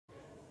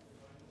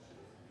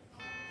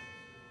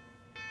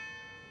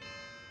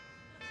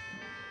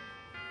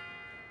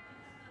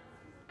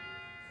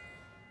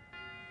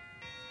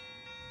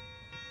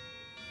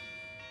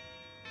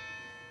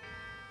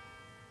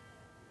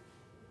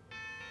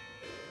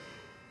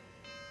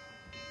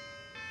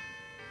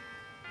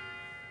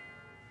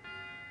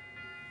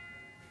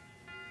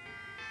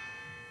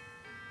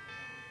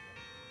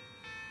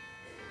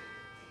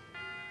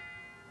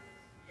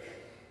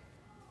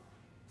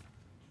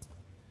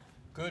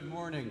Good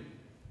morning,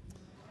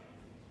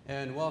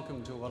 and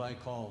welcome to what I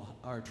call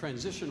our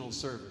transitional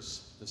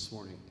service this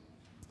morning.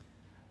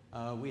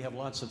 We have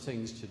lots of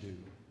things to do.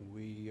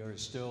 We are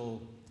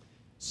still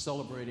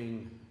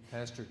celebrating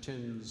Pastor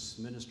Tim's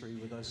ministry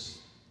with us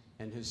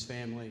and his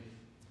family,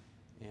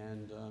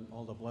 and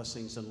all the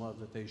blessings and love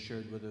that they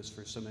shared with us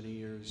for so many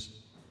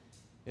years.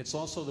 It's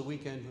also the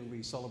weekend when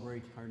we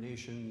celebrate our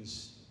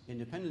nation's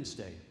Independence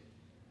Day,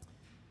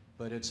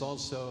 but it's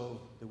also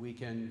the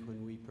weekend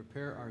when we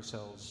prepare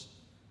ourselves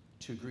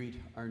to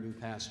greet our new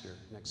pastor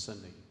next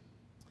Sunday.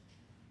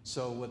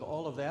 So with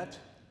all of that,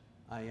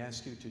 I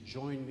ask you to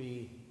join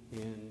me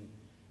in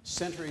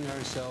centering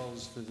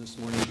ourselves for this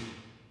morning. And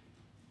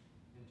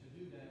to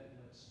do that,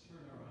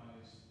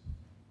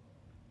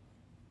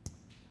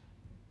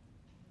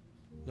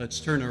 let's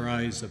turn our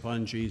eyes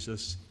upon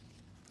Jesus.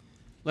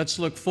 Let's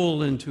look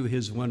full into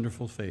his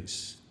wonderful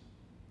face.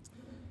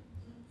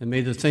 And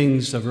may the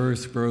things of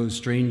earth grow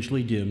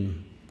strangely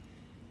dim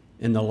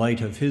in the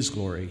light of his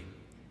glory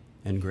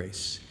and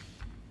grace.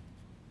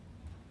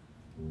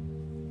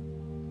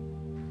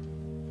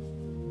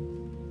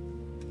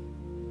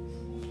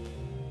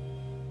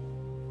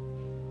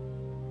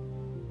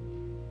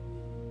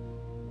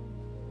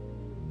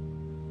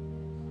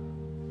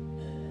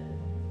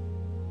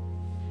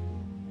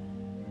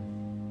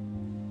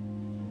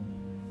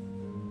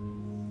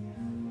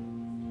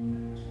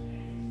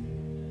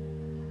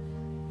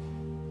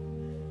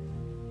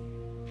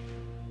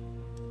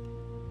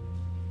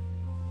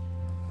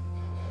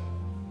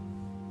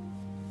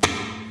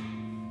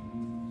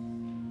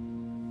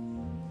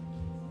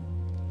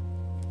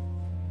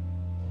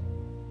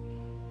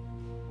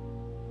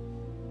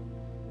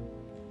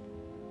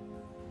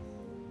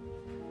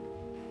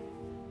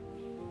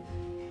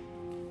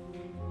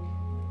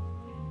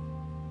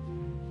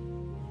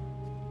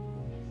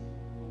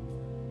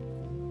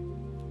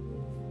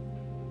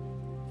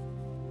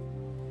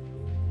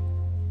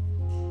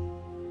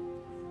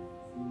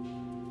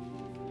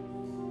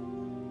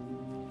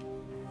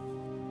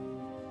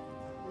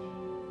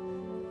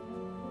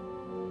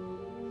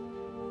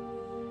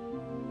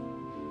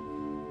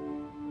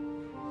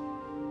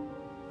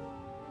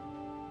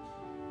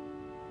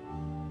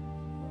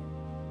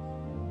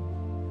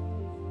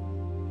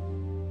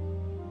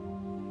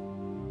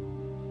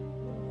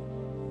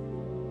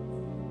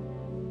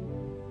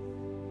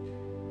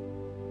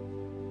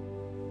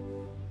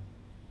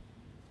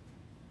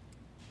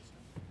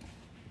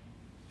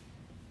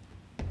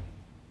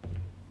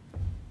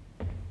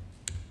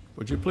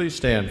 Would you please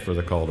stand for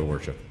the call to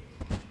worship?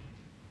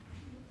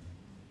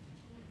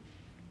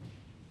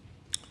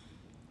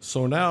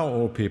 So now,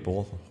 O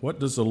people, what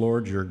does the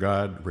Lord your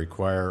God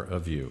require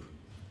of you?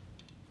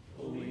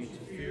 Only to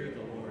fear the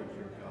Lord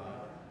your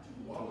God,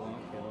 to walk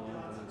in all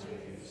God's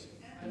ways,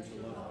 and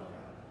to love God.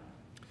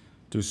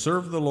 To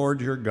serve the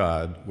Lord your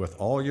God with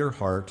all your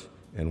heart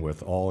and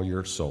with all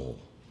your soul.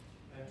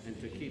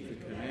 And to keep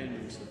the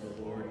commandments of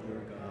the Lord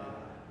your God,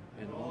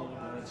 and all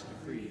God's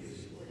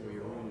decrees for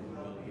your own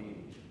well-being.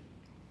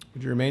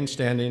 Would you remain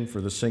standing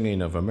for the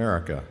singing of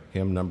America,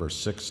 hymn number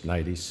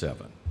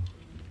 697.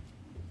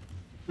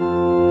 I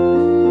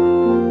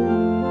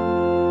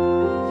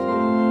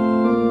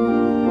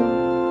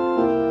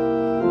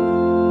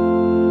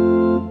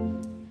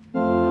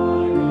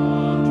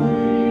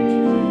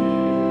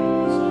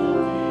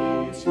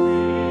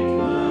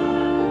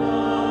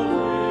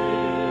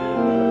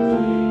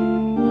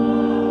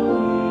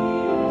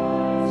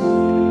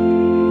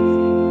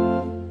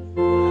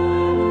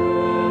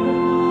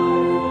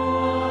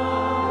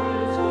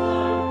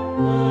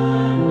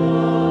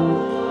love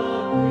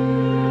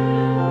the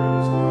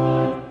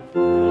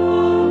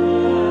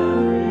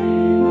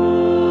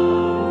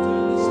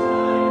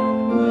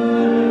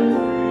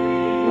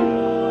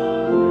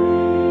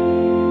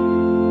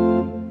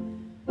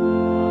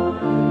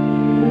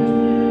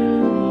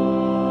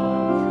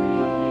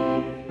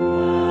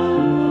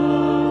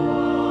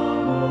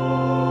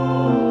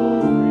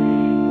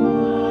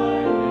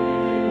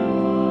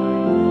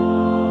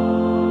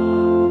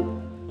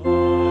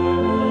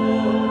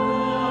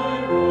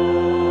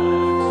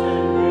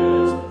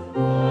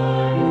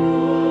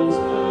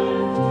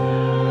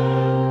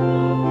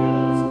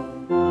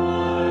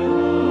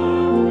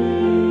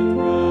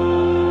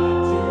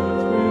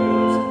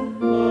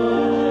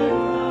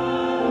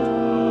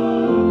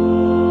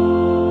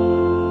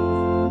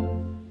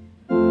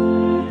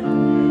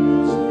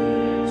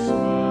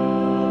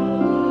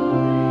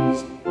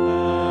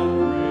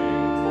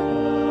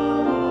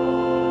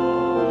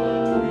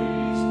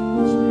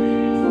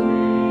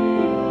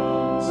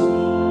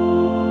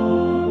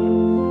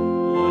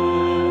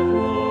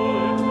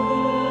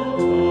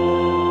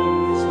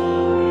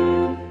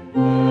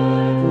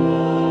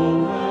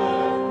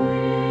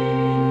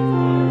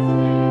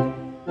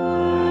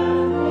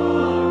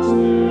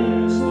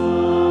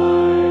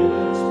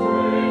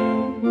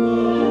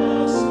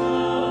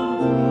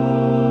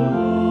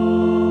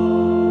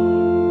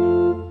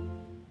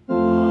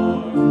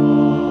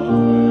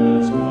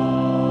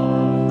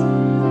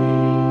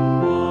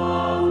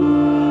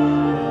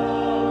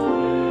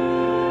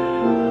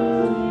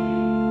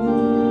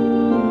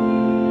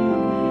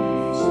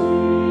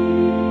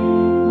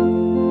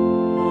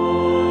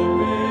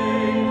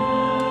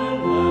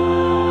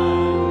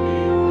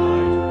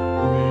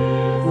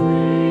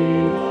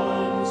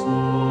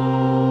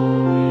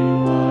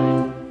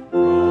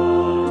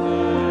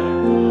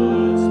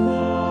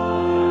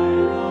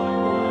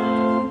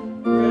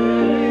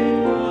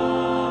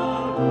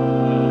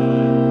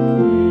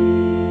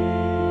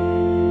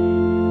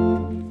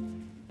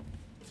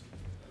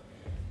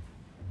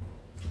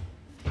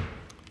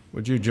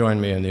Would you join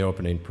me in the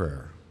opening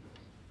prayer?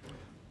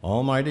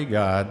 Almighty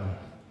God,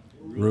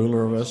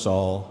 ruler of us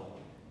all,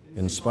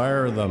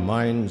 inspire the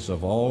minds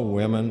of all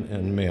women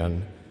and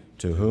men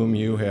to whom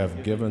you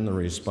have given the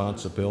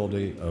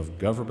responsibility of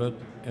government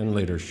and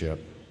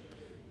leadership.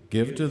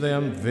 Give to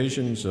them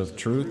visions of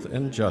truth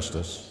and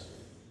justice,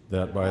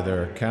 that by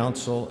their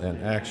counsel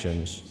and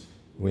actions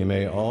we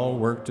may all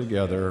work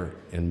together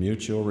in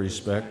mutual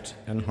respect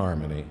and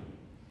harmony.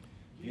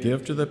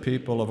 Give to the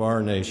people of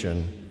our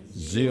nation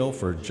zeal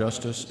for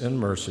justice and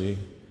mercy,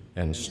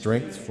 and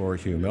strength for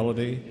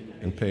humility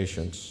and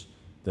patience,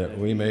 that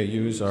we may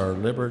use our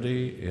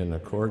liberty in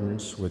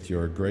accordance with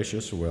your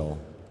gracious will.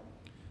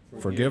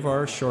 Forgive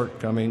our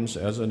shortcomings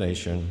as a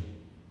nation,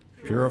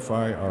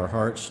 purify our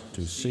hearts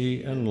to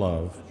see and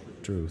love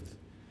truth,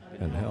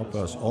 and help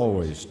us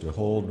always to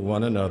hold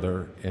one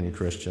another in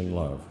Christian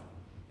love.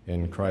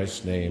 In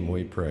Christ's name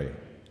we pray.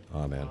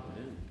 Amen.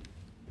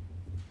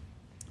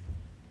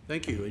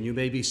 Thank you, and you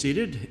may be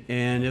seated,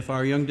 and if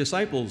our young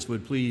disciples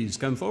would please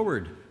come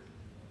forward.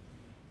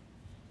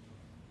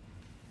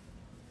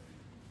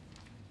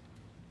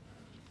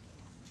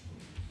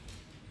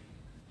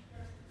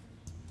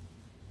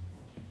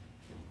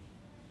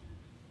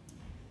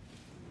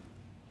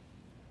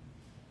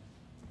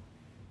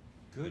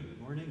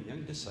 Good morning,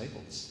 young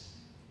disciples.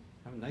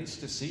 How nice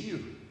to see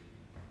you.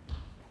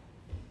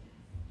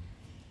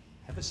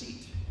 Have a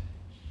seat.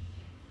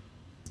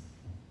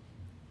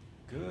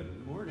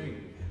 Good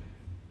morning.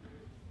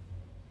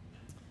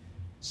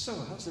 So,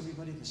 how's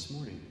everybody this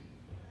morning?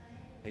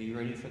 Are you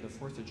ready for the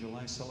 4th of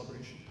July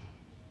celebration?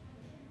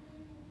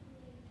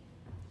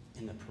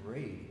 In the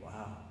parade,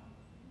 wow.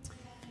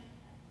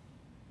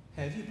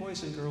 Have you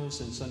boys and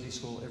girls in Sunday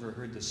school ever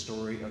heard the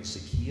story of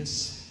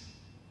Zacchaeus?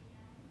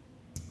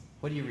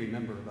 What do you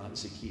remember about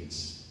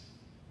Zacchaeus?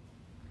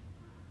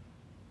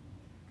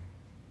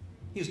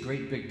 He was a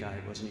great big guy,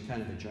 wasn't he?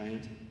 Kind of a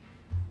giant?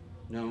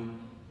 No?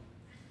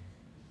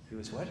 He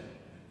was what?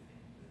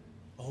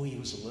 Oh, he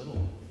was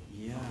little.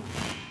 Yeah.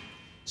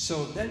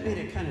 So that made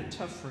it kind of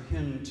tough for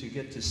him to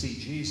get to see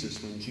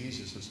Jesus when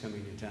Jesus was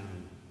coming to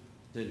town,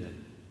 didn't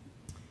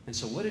it? And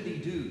so what did he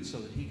do so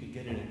that he could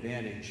get an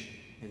advantage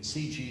and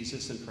see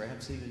Jesus and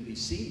perhaps even be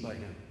seen by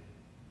him?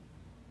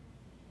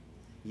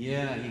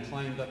 Yeah, he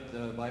climbed up,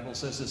 the Bible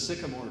says, a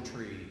sycamore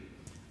tree,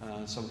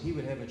 so he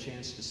would have a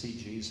chance to see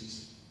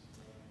Jesus.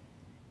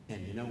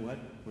 And you know what?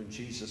 When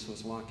Jesus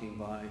was walking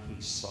by, he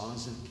saw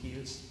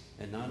Zacchaeus,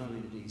 and not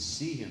only did he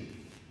see him,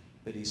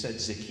 but he said,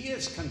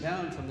 Zacchaeus, come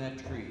down from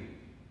that tree,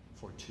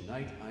 for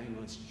tonight I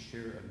must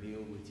share a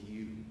meal with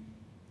you.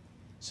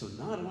 So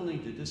not only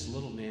did this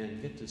little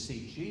man get to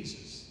see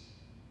Jesus,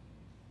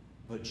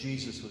 but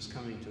Jesus was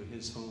coming to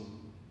his home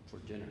for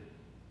dinner.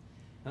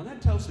 Now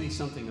that tells me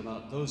something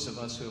about those of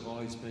us who have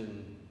always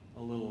been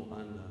a little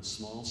on the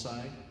small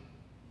side.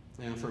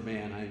 Now for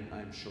man,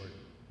 I'm short,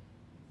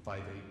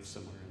 5'8",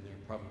 somewhere in there,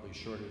 probably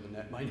shorter than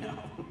that by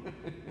now.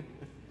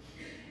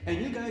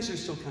 And you guys are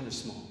still kind of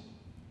small.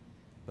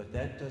 But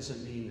that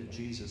doesn't mean that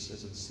Jesus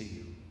doesn't see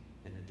you,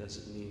 and it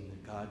doesn't mean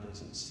that God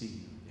doesn't see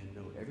you and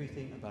know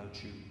everything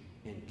about you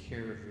and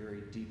care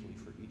very deeply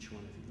for each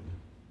one of you.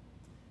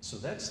 So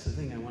that's the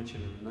thing I want you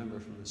to remember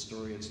from the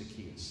story of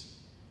Zacchaeus.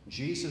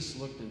 Jesus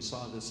looked and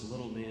saw this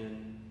little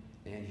man,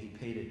 and he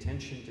paid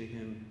attention to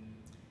him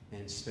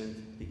and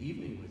spent the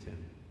evening with him,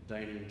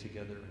 dining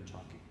together and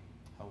talking.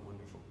 How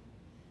wonderful.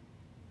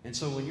 And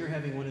so when you're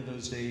having one of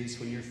those days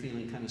when you're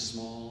feeling kind of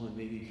small and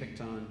maybe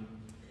picked on,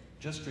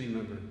 just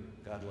remember,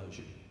 God loves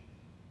you.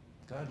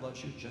 God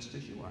loves you just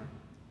as you are,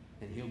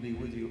 and he'll be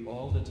with you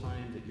all the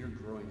time that you're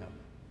growing up.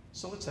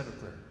 So let's have a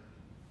prayer.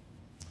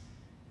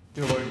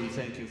 Dear Lord, we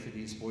thank you for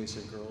these boys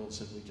and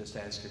girls, and we just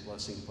ask your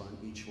blessing upon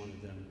each one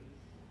of them.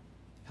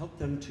 Help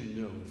them to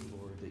know,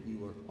 Lord, that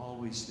you are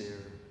always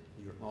there,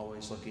 you're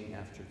always looking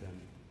after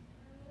them,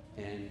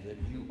 and that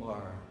you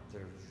are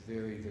their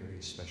very,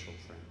 very special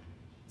friend.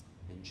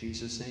 In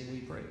Jesus' name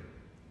we pray.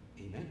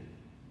 Amen.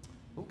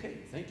 Okay,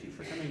 thank you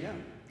for coming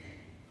down.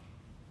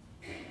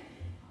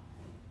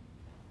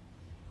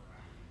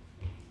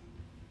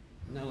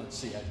 Now let's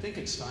see, I think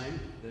it's time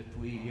that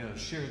we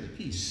share the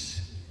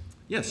peace.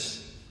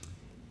 Yes,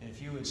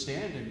 if you would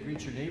stand and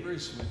greet your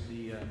neighbors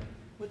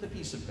with the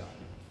peace of God.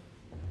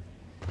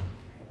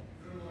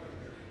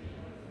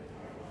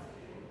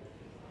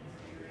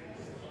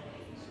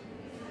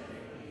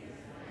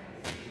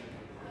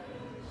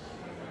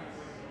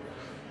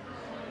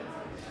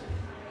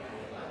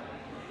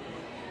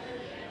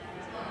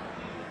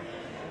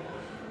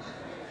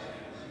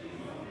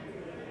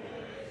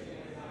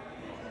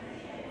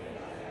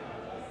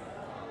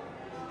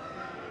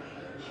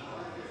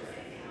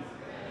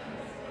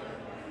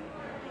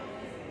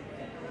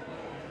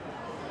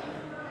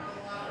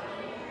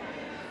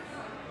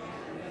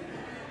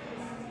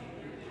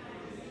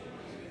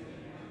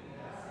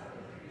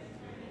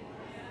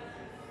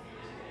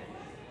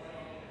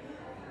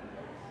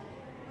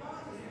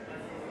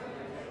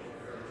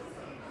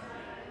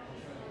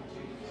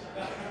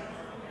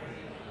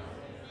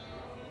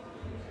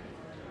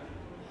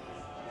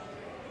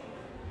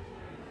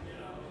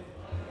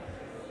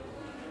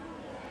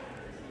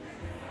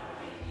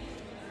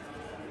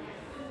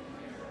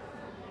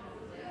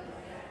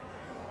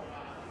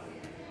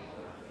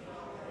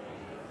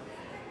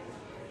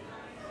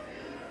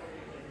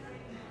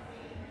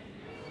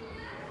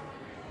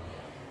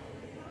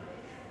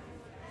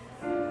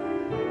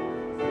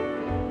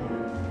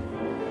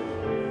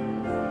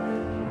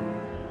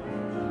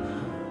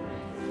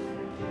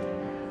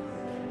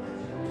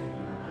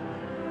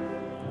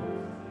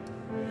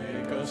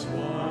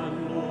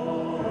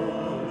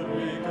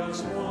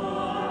 us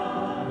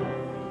one.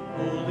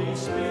 Holy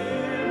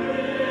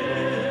Spirit,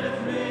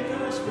 make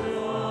us one.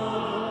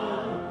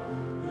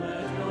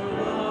 Let your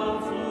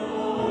love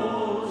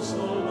flow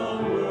so the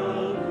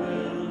world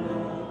will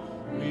know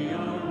we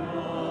are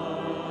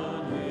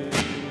one in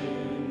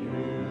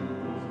you.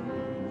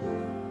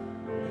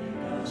 Make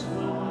us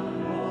one,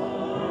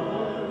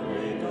 Lord,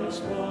 make us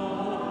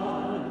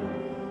one.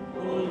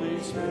 Holy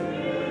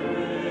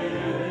Spirit,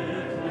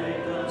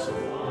 make us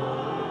one.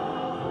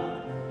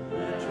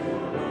 Let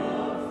your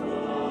love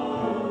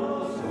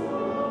flow so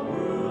the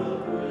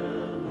world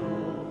will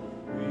know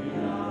we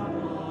are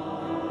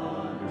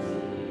one in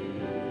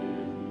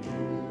you.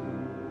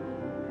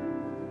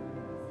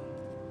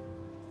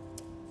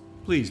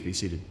 Please be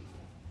seated.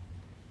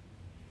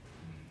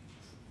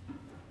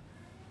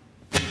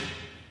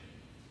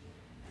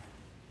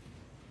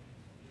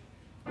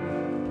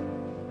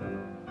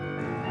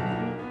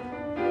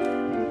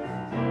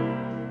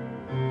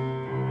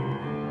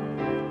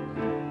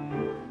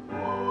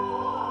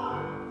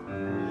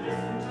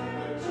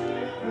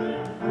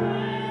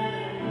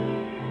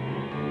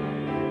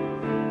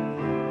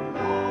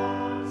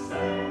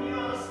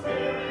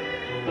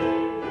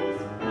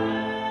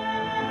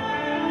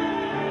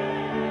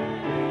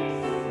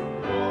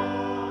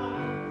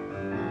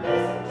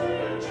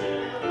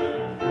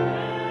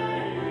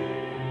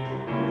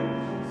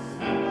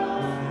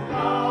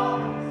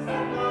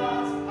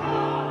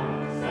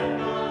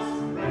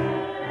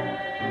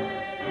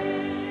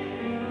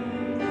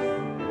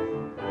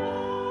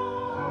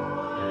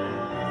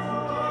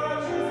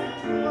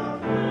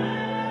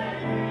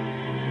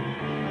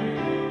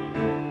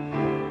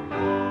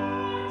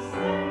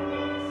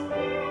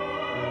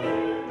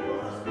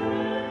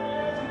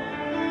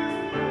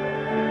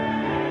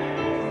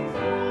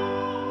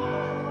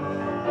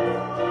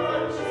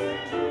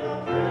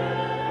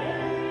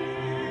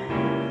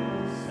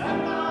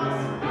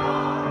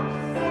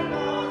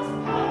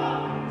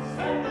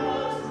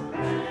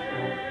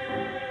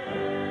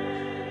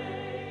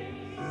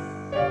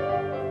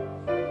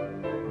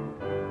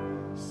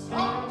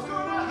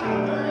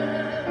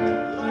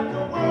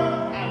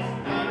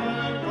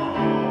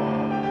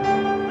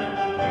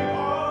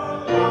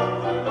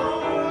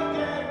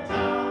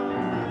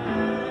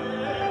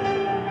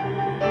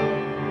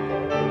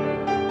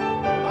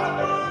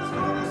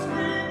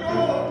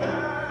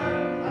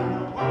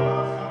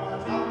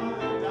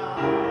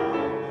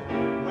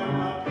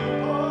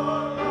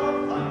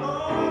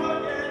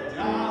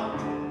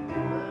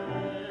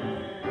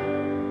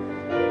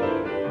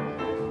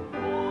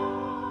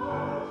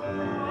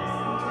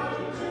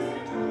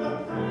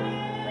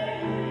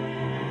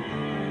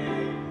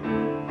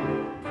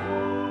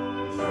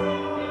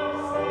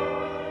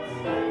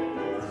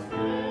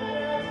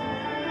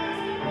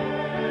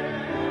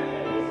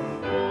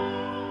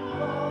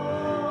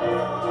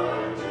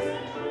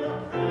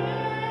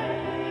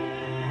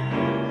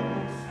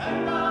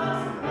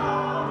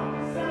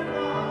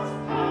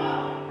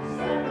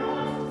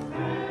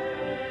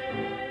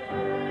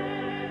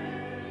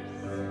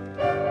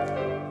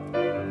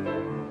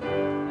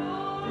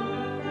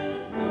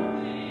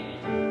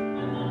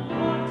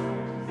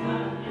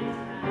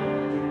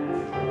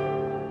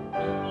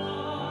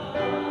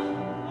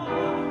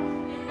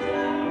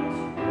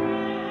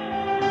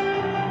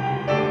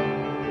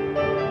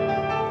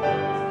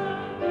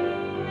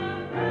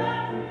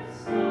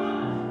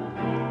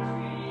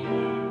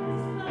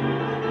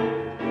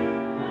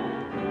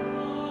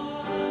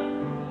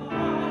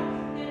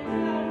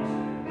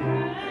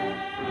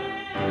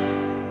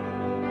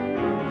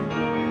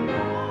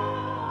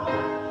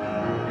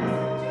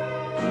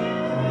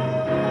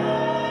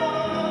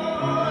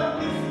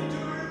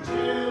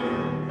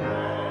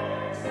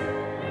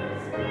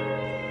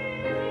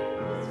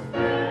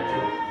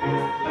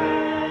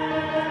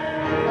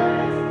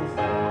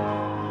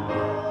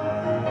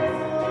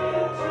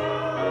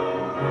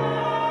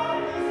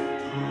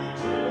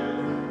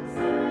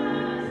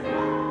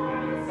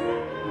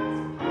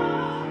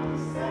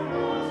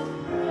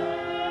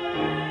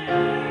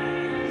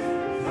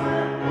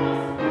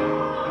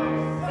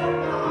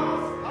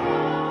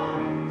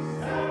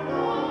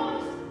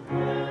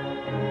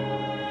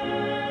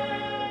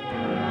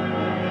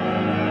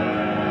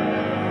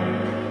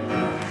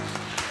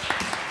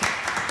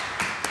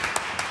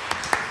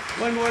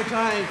 One more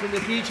time for the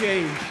key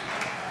change.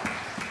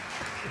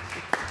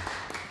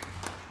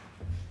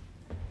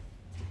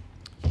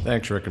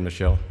 Thanks, Rick and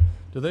Michelle.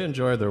 Do they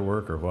enjoy their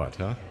work or what,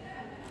 huh?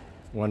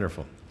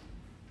 Wonderful.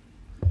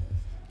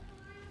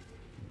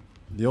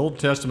 The Old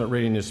Testament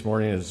reading this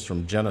morning is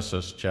from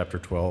Genesis chapter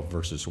 12,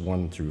 verses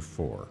 1 through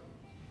 4.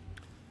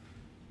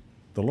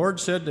 The Lord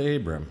said to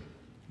Abram,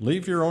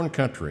 "Leave your own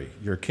country,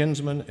 your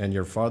kinsmen, and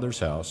your father's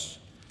house,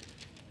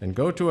 and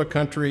go to a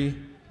country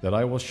that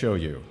I will show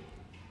you.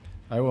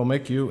 I will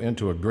make you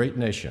into a great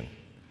nation.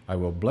 I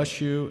will bless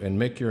you and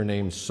make your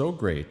name so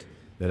great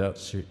that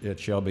it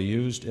shall be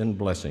used in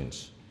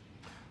blessings.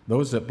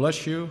 Those that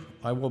bless you,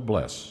 I will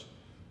bless.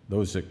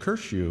 Those that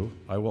curse you,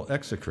 I will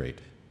execrate.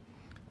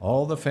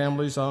 All the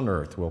families on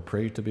earth will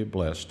pray to be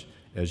blessed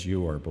as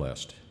you are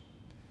blessed.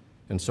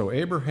 And so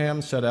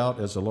Abraham set out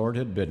as the Lord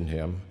had bidden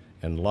him,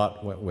 and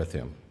Lot went with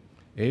him.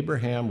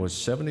 Abraham was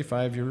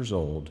 75 years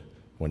old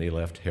when he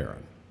left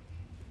Haran.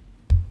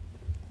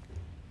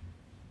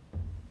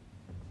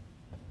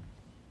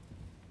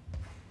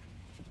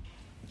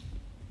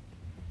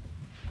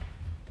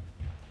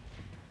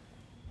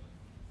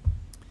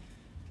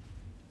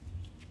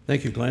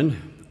 Thank you, Glenn.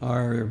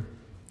 Our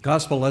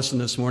gospel lesson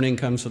this morning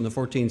comes from the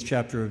 14th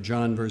chapter of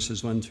John,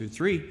 verses 1 through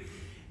 3.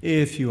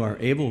 If you are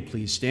able,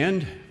 please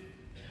stand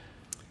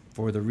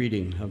for the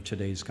reading of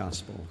today's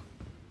gospel.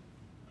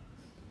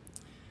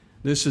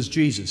 This is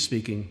Jesus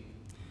speaking.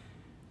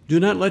 Do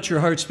not let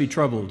your hearts be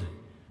troubled.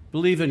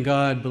 Believe in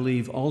God,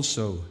 believe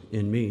also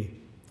in me.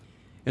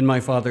 In my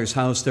Father's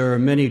house there are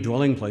many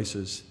dwelling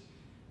places.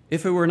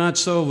 If it were not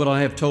so, would I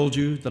have told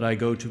you that I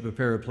go to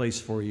prepare a place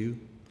for you?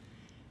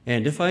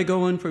 And if I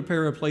go and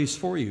prepare a place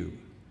for you,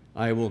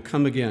 I will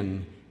come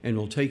again and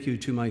will take you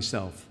to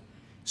myself,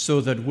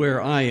 so that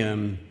where I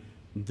am,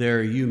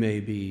 there you may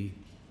be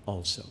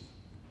also.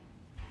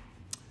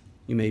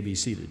 You may be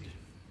seated.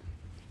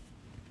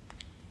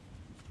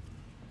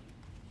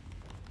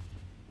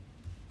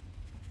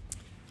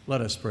 Let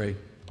us pray.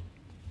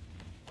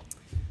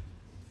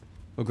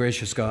 O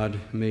gracious God,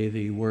 may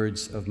the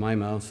words of my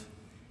mouth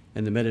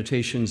and the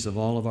meditations of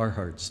all of our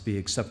hearts be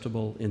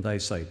acceptable in thy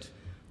sight,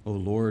 O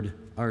Lord,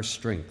 our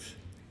strength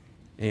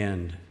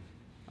and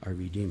our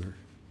Redeemer.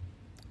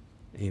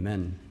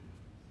 Amen.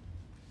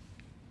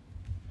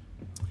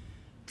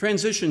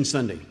 Transition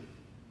Sunday.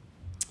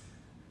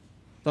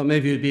 Thought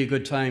maybe it would be a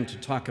good time to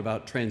talk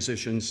about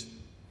transitions,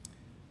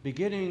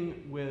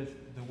 beginning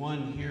with the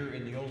one here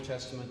in the Old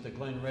Testament that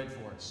Glenn read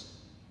for us.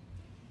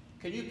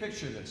 Can you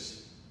picture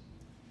this?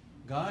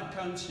 God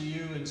comes to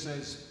you and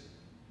says,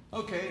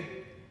 okay,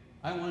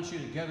 I want you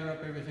to gather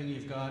up everything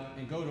you've got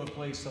and go to a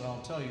place that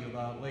I'll tell you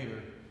about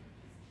later,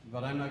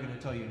 but I'm not going to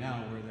tell you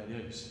now where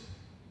that is.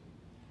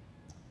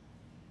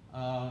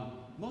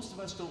 Most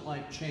of us don't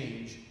like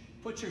change.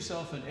 Put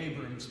yourself in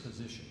Abram's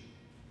position.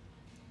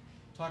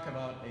 Talk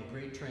about a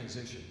great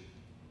transition.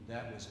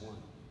 That was one.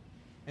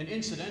 And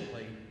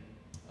incidentally,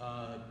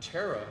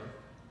 Terah,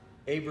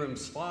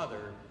 Abram's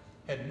father,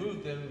 had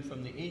moved them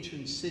from the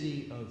ancient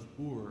city of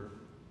Ur,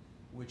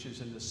 which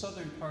is in the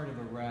southern part of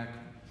Iraq,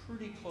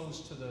 pretty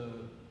close to the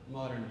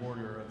modern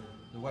border of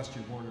the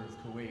western border of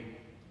Kuwait,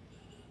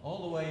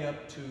 all the way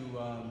up to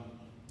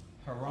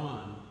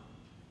Haran,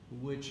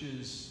 which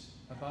is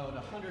about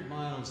 100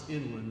 miles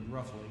inland,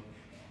 roughly,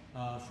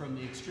 from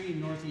the extreme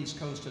northeast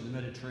coast of the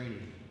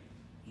Mediterranean.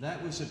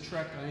 That was a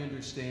trek, I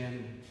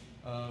understand,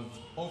 of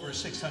over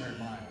 600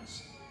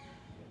 miles.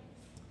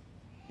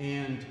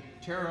 And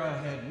Terah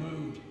had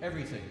moved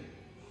everything,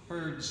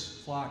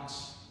 herds,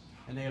 flocks,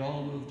 and they had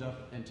all moved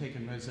up and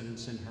taken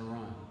residence in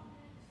Haran.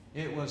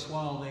 It was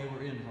while they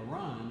were in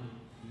Haran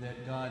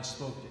that God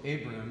spoke to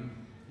Abram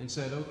and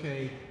said,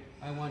 okay,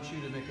 I want you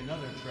to make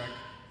another trek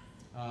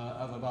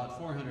of about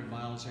 400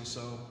 miles or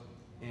so,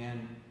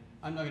 and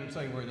I'm not going to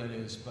tell you where that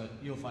is, but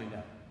you'll find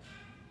out.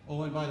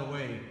 Oh, and by the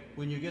way,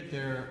 when you get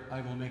there,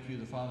 I will make you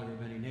the father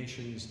of many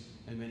nations,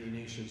 and many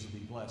nations will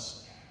be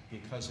blessed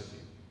because of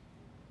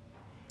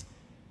you.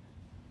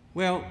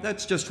 Well,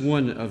 that's just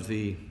one of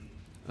the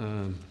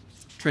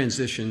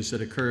transitions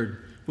that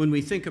occurred. When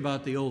we think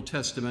about the Old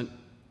Testament,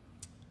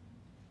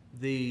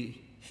 the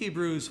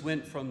Hebrews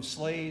went from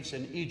slaves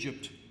in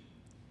Egypt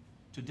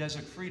to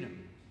desert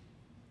freedom.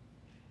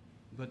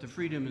 But the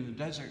freedom in the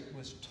desert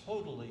was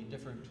totally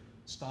different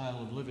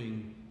style of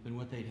living than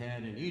what they'd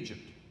had in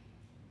Egypt.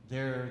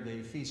 There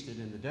they feasted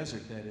in the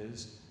desert, that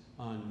is,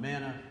 on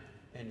manna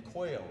and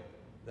quail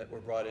that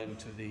were brought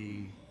into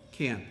the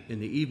camp in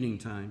the evening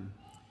time.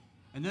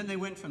 And then they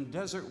went from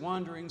desert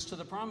wanderings to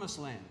the promised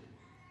land,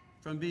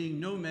 from being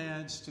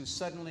nomads to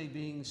suddenly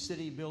being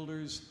city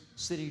builders,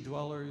 city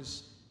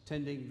dwellers,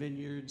 tending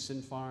vineyards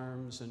and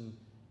farms and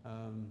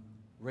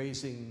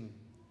raising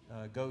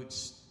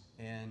goats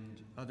and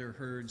other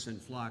herds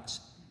and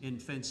flocks in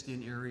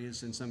fenced-in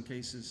areas in some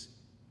cases.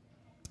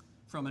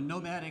 From a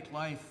nomadic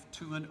life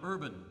to an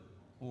urban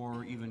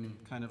or even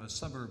kind of a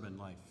suburban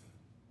life.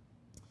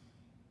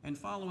 And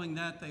following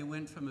that, they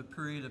went from a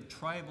period of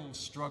tribal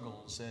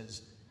struggles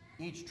as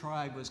each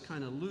tribe was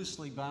kind of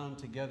loosely bound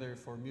together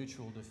for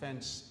mutual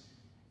defense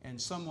and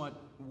somewhat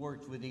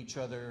worked with each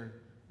other.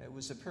 It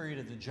was a period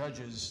of the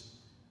judges,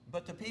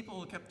 but the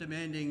people kept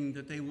demanding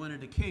that they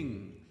wanted a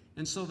king.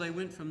 And so they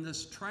went from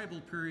this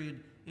tribal period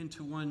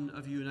into one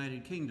of a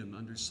united kingdom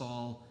under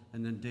Saul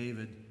and then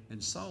David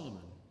and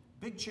Solomon.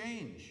 Big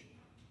change.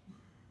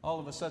 All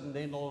of a sudden,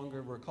 they no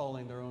longer were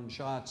calling their own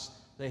shots.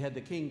 They had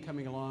the king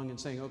coming along and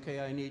saying, okay,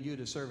 I need you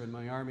to serve in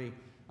my army.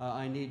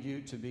 I need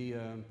you to be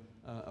a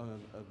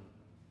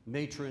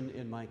matron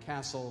in my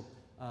castle.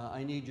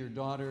 I need your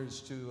daughters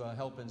to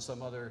help in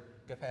some other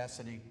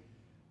capacity.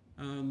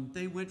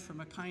 They went from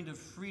a kind of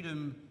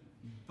freedom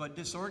but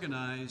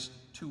disorganized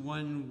to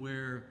one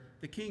where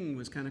the king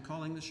was kind of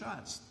calling the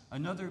shots.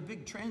 Another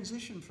big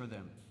transition for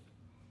them.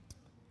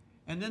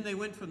 And then they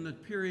went from the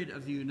period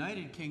of the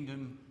United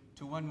Kingdom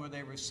to one where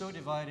they were so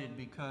divided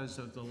because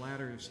of the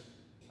latter's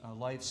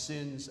life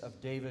sins of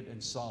David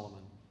and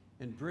Solomon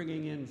and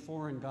bringing in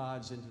foreign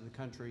gods into the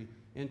country,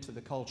 into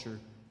the culture,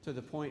 to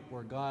the point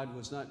where God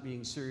was not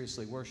being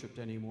seriously worshiped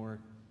anymore,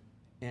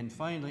 and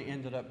finally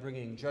ended up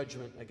bringing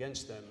judgment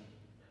against them.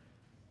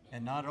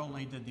 And not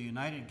only did the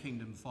United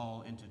Kingdom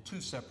fall into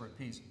two separate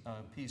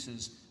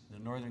pieces, the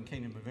northern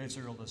kingdom of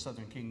Israel, the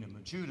southern kingdom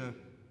of Judah,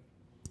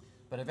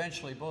 but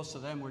eventually both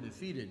of them were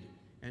defeated,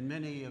 and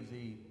many of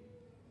the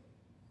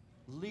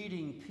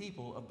leading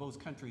people of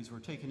both countries were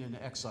taken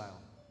into exile.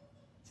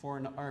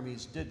 Foreign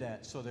armies did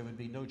that so there would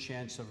be no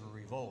chance of a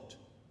revolt.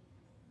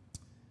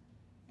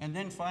 And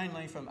then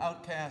finally, from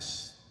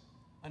outcasts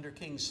under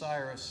King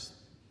Cyrus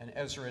and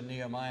Ezra and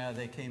Nehemiah,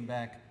 they came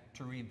back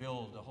to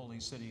rebuild the holy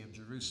city of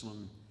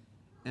Jerusalem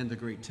and the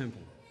great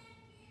temple.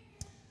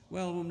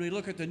 Well, when we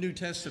look at the New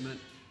Testament,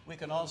 we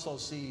can also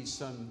see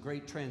some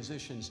great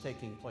transitions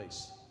taking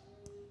place.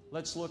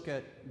 Let's look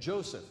at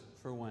Joseph,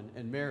 for one,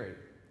 and Mary.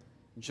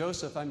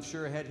 Joseph, I'm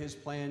sure, had his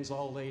plans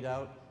all laid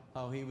out,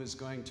 how he was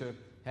going to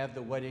have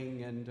the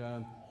wedding,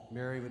 and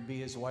Mary would be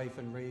his wife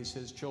and raise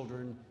his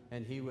children,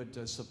 and he would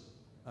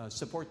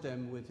support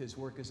them with his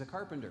work as a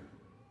carpenter.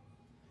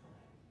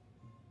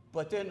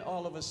 But then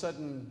all of a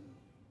sudden,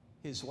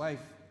 his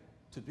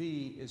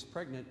wife-to-be is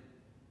pregnant,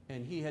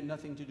 and he had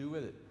nothing to do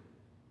with it.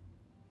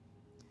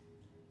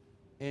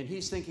 And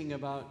he's thinking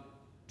about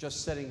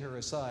just setting her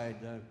aside.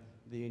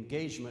 The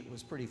engagement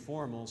was pretty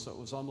formal, so it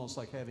was almost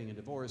like having a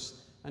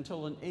divorce,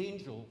 until an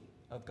angel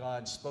of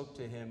God spoke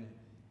to him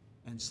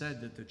and said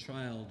that the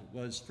child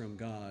was from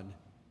God,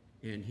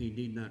 and he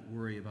need not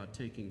worry about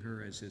taking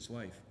her as his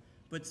wife.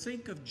 But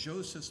think of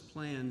Joseph's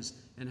plans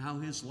and how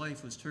his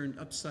life was turned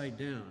upside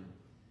down.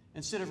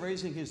 Instead of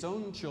raising his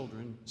own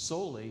children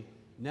solely,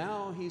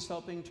 now he's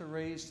helping to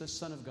raise the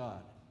Son of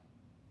God.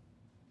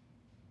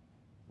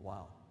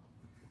 Wow.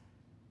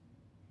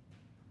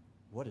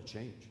 What a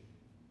change.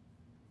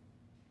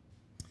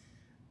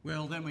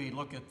 Well, then we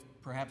look at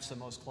perhaps the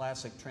most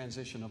classic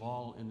transition of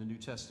all in the New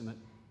Testament,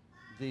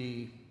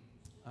 the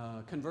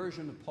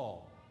conversion of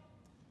Paul.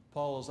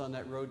 Paul is on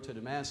that road to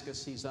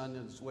Damascus. He's on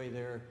his way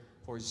there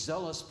for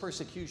zealous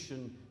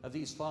persecution of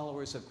these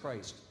followers of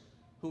Christ,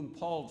 whom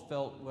Paul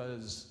felt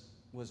was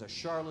a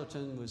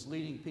charlatan, was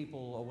leading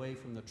people away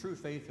from the true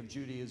faith of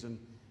Judaism,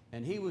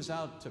 and he was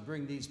out to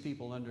bring these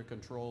people under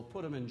control,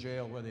 put them in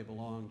jail where they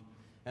belonged.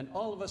 And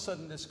all of a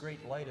sudden this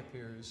great light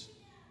appears,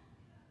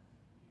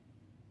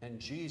 and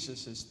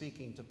Jesus is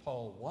speaking to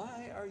Paul,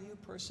 "Why are you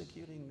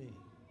persecuting me?"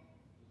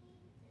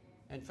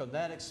 And from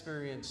that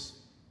experience,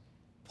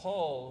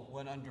 Paul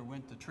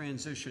underwent the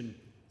transition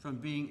from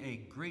being a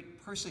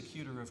great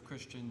persecutor of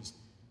Christians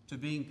to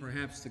being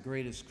perhaps the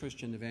greatest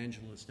Christian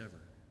evangelist ever.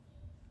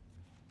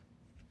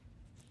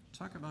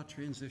 Talk about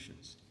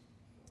transitions.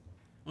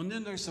 And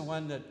then there's the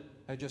one that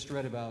I just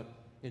read about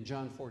in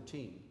John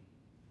 14.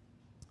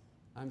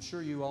 I'm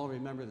sure you all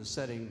remember the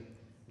setting.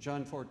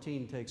 John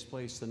 14 takes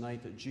place the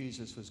night that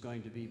Jesus was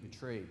going to be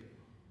betrayed.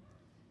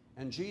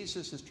 And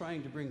Jesus is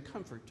trying to bring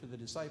comfort to the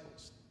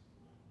disciples.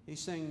 He's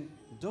saying,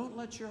 "Don't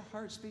let your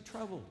hearts be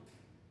troubled.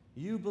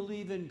 You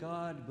believe in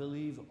God,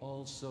 believe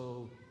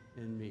also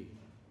in me."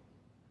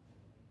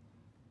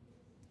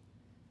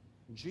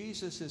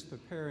 Jesus is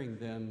preparing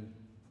them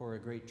for a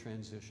great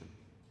transition.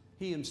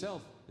 He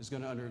himself is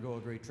going to undergo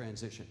a great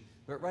transition.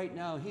 But right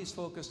now, he's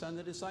focused on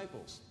the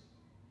disciples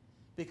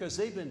because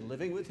they've been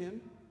living with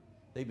him.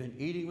 They've been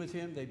eating with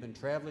him. They've been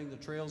traveling the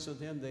trails with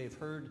him. They've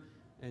heard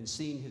and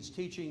seen his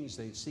teachings.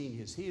 They've seen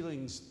his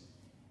healings.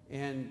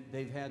 And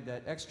they've had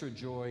that extra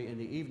joy in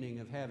the evening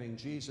of having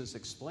Jesus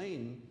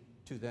explain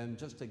to them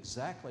just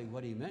exactly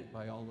what he meant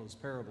by all those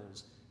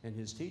parables and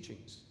his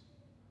teachings.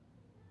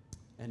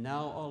 And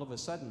now, all of a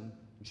sudden,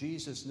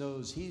 Jesus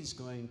knows he's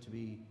going to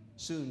be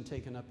soon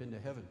taken up into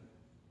heaven.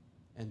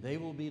 And they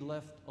will be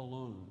left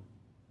alone.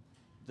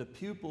 The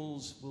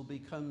pupils will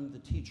become the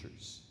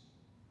teachers.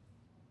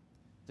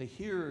 The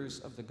hearers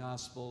of the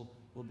gospel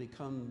will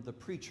become the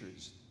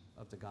preachers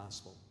of the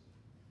gospel.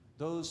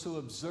 Those who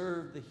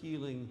observe the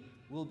healing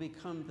will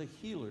become the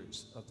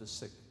healers of the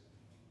sick.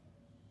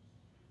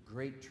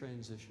 Great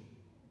transition.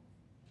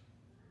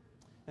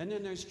 And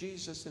then there's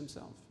Jesus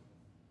himself.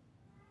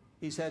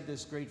 He's had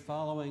this great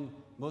following.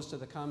 Most of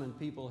the common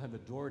people have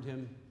adored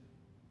him,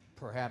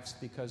 perhaps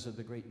because of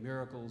the great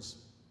miracles,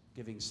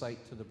 giving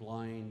sight to the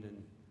blind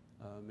and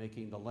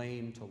making the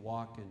lame to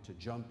walk and to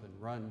jump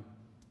and run,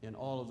 and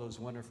all of those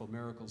wonderful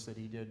miracles that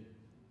he did.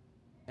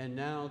 And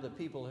now the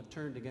people have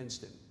turned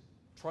against him.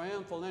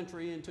 Triumphal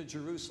entry into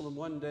Jerusalem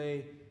one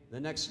day, the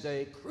next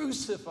day,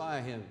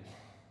 crucify him.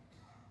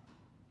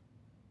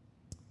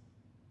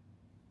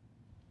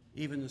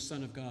 Even the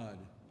Son of God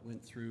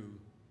went through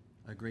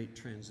a great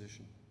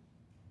transition.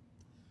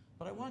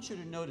 But I want you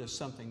to notice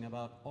something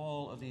about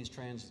all of these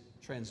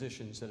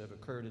transitions that have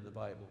occurred in the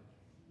Bible.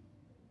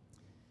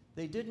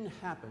 They didn't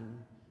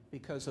happen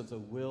because of the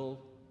will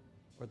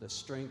or the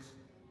strength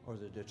or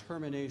the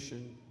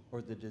determination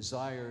or the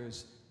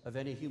desires of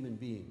any human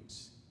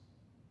beings.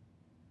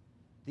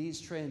 These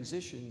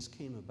transitions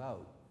came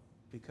about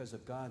because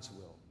of God's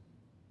will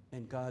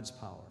and God's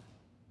power.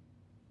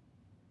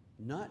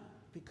 not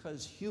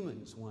because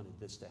humans wanted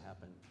this to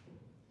happen,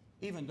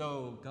 even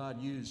though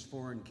God used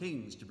foreign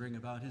kings to bring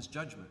about his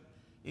judgment,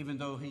 even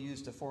though he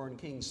used a foreign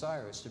king,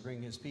 Cyrus, to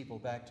bring his people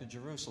back to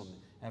Jerusalem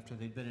after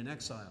they'd been in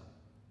exile.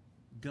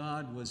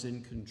 God was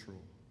in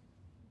control.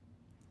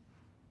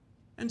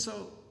 And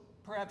so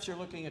perhaps you're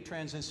looking at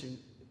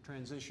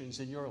transitions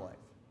in your life.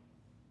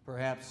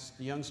 Perhaps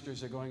the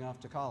youngsters are going off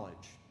to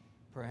college.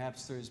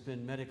 Perhaps there's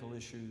been medical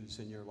issues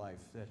in your life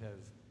that have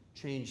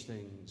changed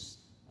things,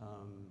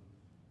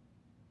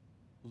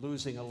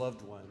 losing a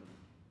loved one,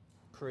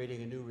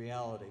 creating a new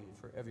reality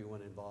for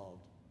everyone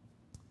involved.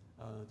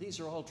 These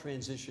are all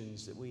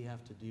transitions that we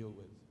have to deal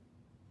with.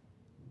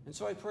 And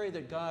so I pray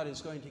that God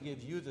is going to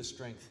give you the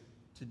strength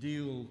to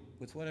deal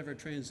with whatever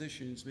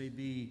transitions may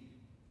be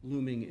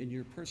looming in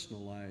your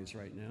personal lives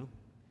right now.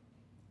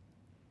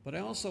 But I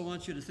also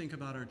want you to think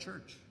about our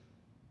church.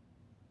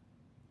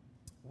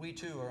 We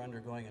too are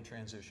undergoing a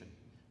transition.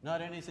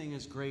 Not anything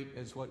as great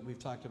as what we've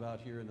talked about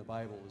here in the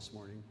Bible this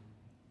morning.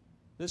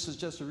 This is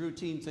just a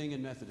routine thing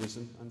in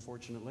Methodism,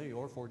 unfortunately,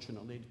 or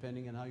fortunately,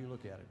 depending on how you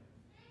look at it.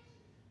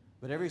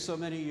 But every so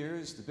many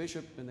years, the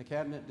bishop and the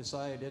cabinet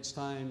decide it's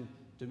time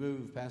to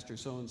move Pastor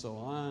so-and-so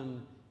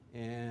on,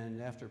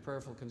 and after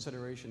prayerful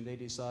consideration, they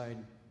decide,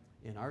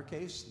 in our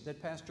case,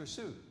 that Pastor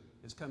Sue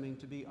is coming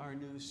to be our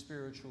new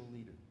spiritual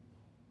leader.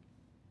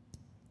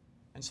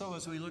 And so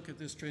as we look at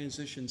this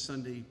transition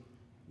Sunday,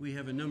 we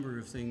have a number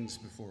of things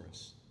before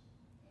us.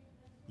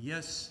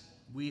 Yes,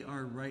 we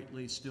are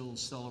rightly still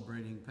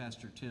celebrating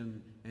Pastor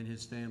Tim and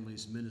his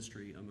family's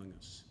ministry among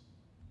us,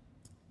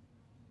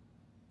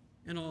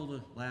 and all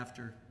the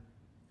laughter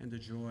and the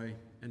joy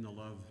and the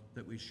love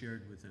that we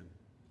shared with him.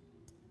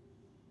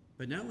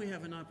 But now we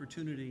have an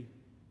opportunity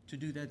to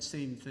do that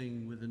same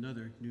thing with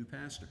another new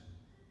pastor.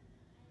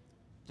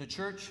 The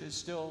church is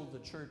still the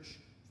church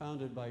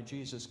founded by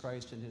Jesus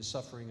Christ in his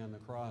suffering on the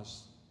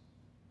cross.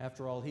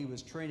 After all, he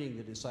was training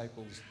the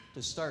disciples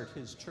to start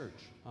his church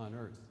on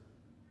earth.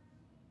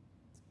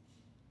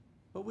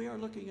 But we are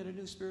looking at a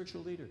new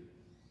spiritual leader.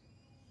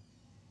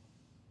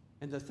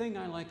 And the thing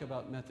I like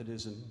about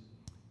Methodism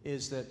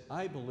is that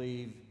I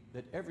believe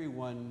that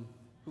everyone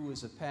who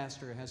is a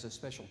pastor has a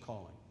special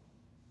calling.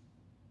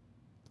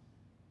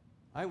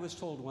 I was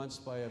told once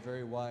by a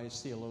very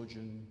wise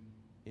theologian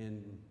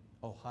in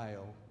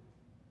Ohio,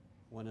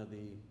 one of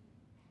the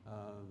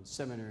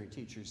seminary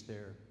teachers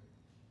there,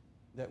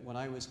 that when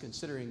I was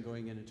considering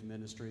going into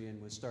ministry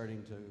and was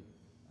starting to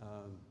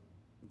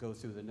go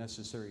through the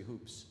necessary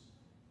hoops,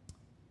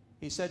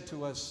 he said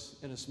to us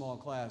in a small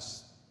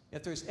class,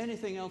 if there's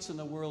anything else in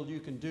the world you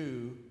can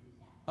do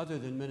other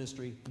than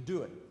ministry,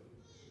 do it.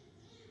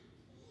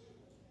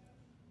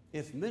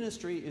 If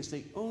ministry is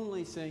the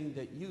only thing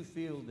that you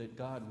feel that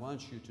God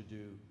wants you to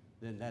do,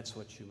 then that's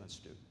what you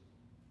must do.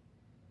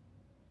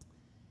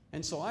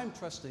 And so I'm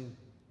trusting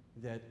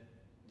that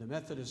the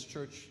Methodist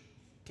Church,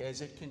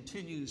 as it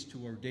continues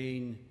to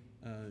ordain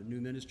new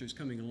ministers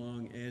coming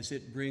along, as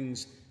it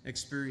brings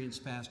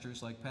experienced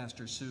pastors like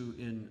Pastor Sue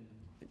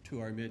into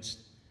our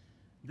midst,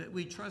 that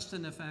we trust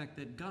in the fact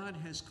that God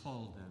has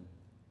called them,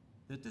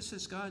 that this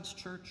is God's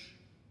church,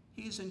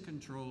 he's in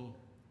control,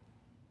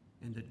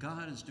 and that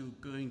God is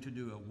going to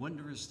do a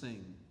wondrous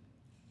thing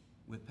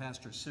with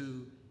Pastor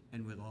Sue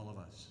and with all of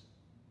us.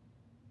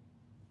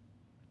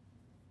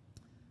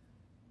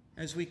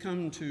 As we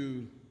come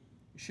to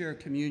share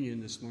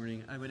communion this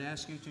morning, I would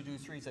ask you to do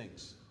three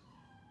things.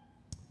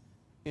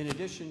 In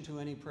addition to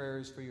any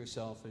prayers for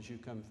yourself as you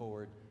come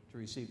forward to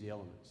receive the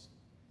elements.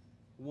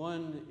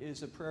 One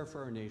is a prayer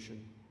for our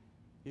nation.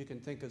 You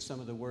can think of some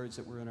of the words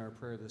that were in our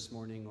prayer this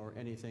morning or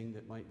anything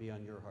that might be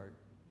on your heart.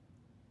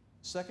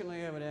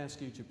 Secondly, I would ask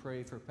you to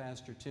pray for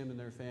Pastor Tim and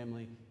their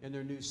family in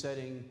their new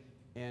setting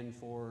and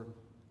for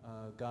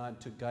God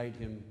to guide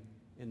him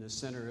in the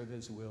center of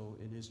his will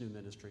in his new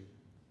ministry.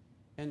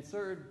 And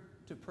third,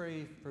 to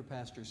pray for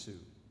Pastor Sue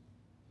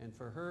and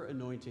for her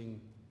anointing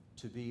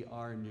to be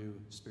our new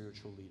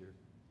spiritual leader.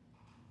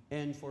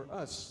 And for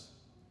us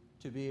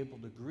to be able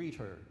to greet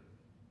her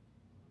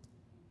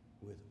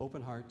with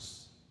open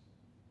hearts,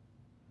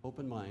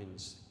 open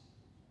minds,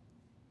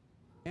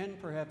 and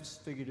perhaps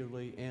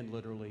figuratively and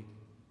literally,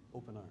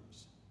 open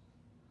arms.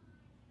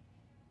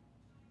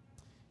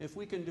 If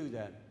we can do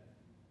that,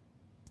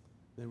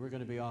 then we're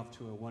going to be off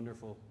to a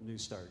wonderful new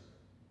start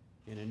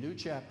in a new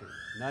chapter,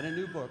 not a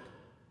new book,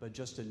 but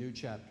just a new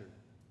chapter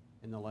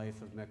in the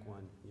life of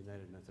Mequon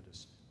United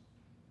Methodist.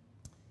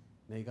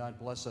 May God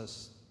bless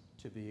us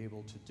to be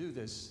able to do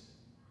this,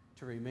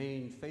 to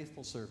remain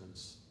faithful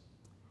servants,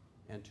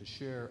 and to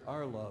share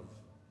our love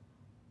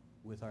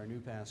with our new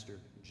pastor,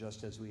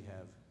 just as we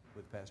have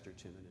with Pastor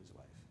Tim and his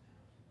wife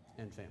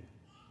and family.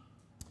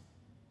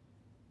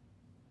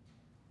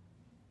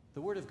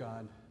 The word of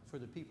God for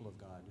the people of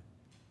God,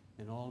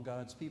 and all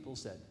God's people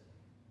said,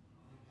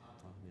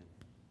 Amen.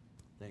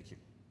 Thank you.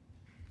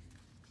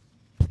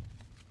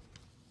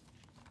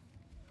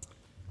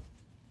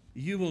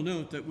 You will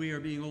note that we are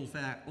being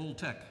old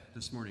tech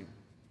this morning.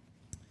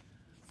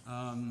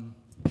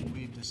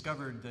 We've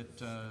discovered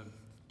that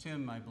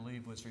Tim, I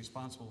believe, was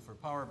responsible for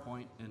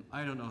PowerPoint, and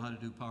I don't know how to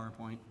do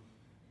PowerPoint.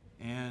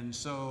 And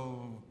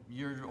so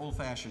you're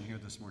old-fashioned here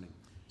this morning.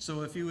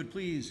 So if you would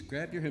please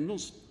grab your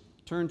hymnals,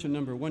 turn to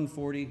number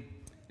 140,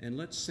 and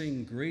let's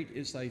sing Great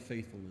is Thy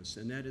Faithfulness.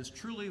 And that is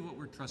truly what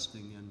we're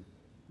trusting in,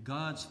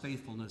 God's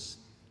faithfulness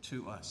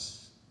to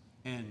us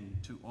and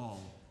to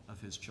all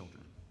of his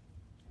children.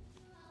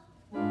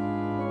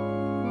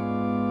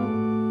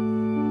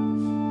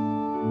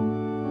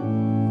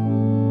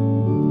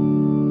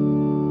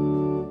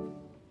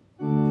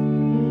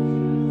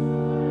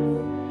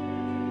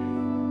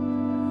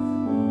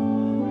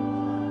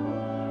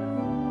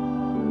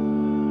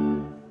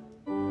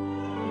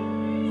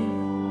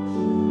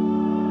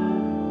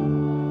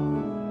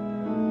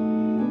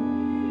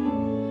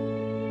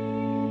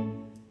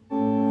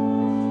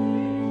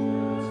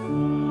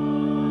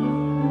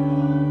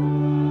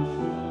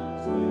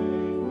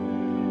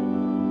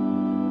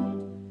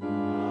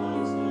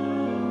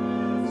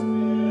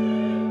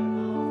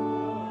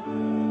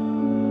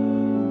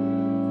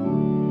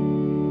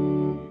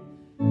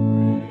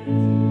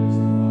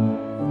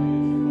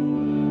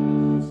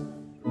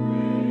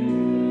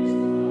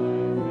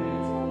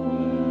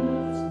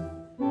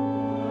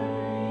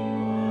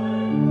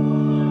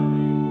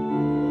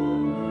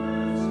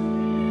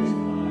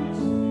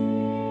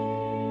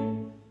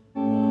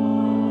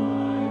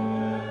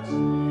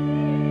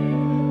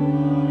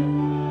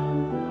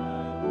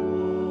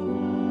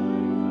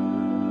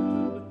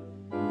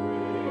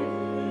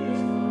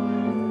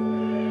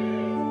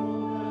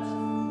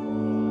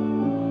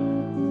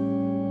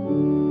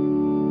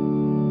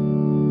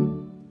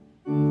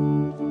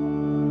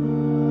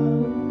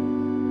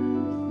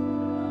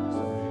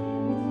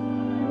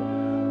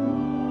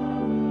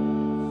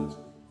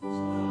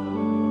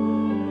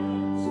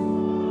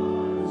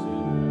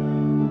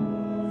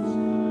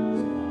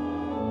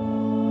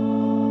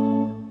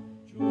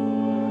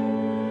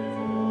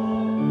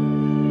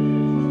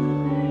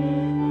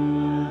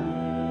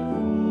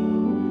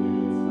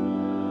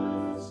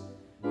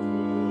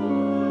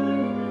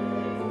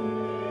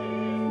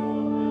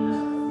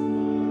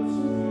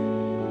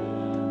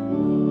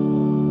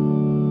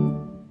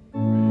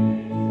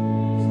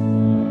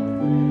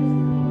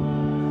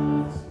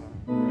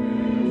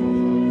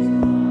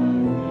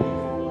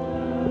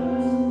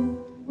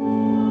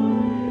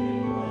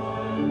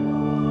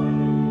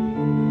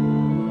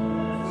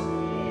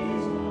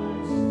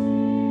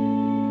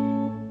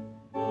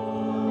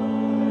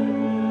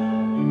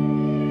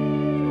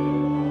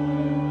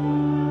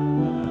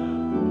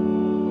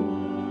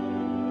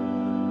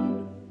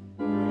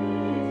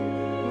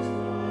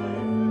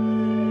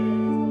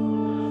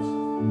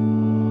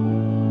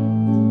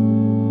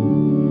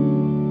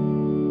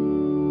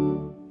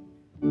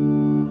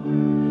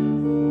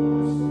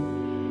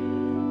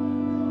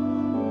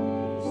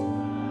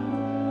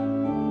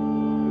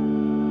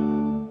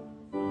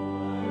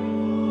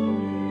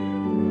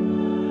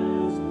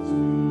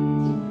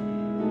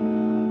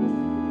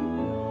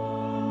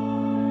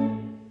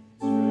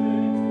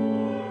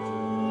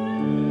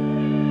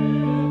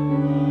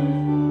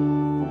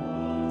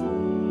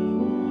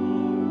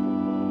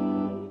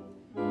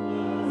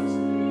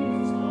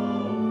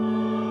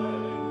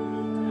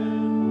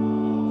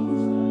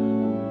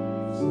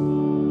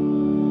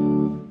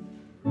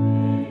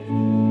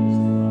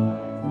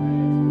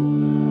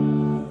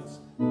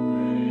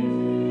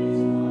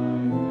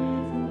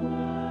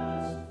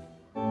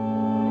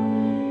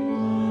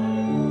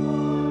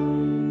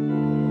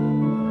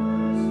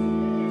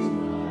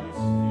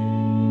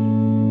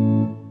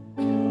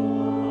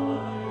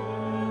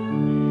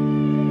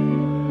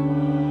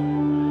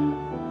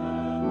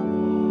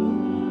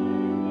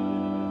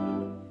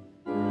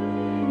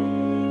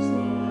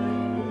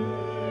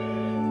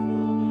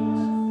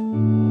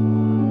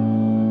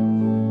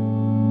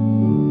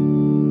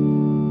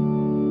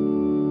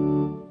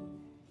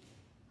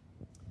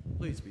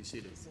 Please be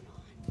seated. It's time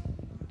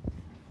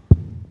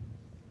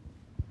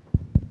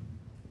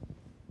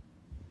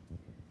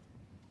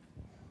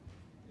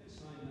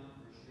now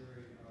for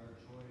sharing our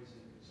joys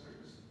and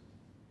concerns.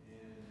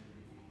 And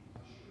the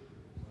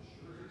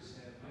ushers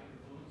have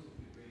microphones. If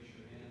you raise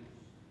your hand,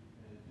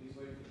 and please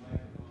wait for the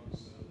microphone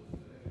so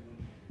that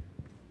everyone can hear.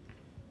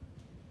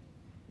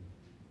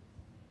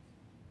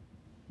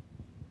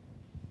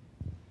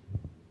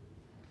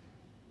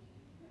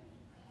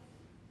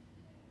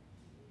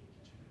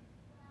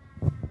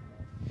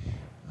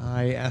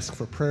 I ask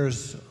for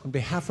prayers on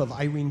behalf of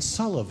Irene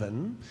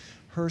Sullivan.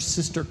 Her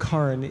sister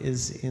Karen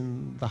is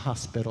in the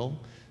hospital.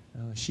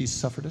 She's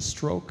suffered a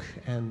stroke,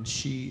 and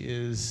she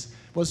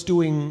was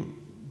doing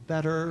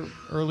better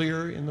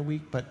earlier in the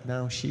week, but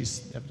now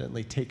she's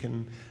evidently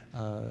taken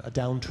a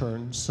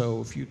downturn.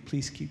 So if you'd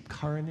please keep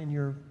Karen in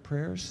your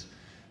prayers,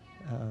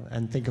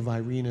 and think of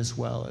Irene as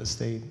well as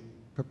they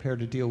prepare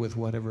to deal with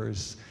whatever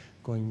is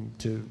going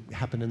to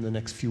happen in the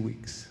next few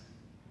weeks.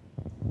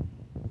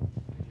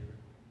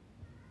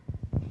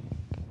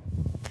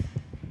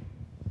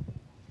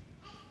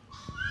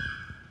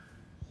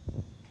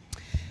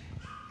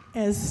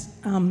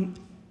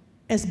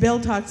 as Bill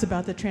talks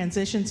about the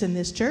transitions in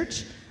this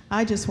church,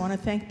 I just want to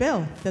thank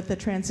Bill that the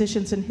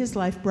transitions in his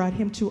life brought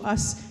him to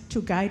us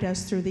to guide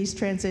us through these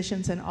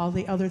transitions and all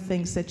the other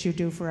things that you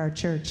do for our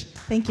church.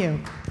 Thank you.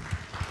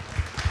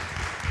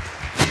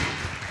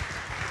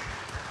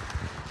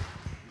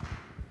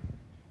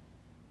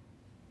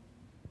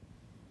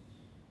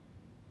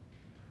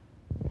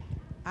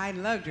 I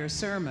loved your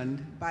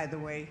sermon, by the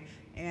way,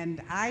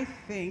 and I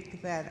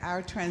think that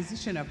our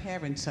transition of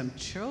having some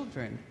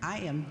children, I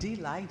am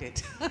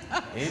delighted.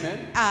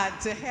 Amen.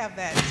 To have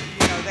that,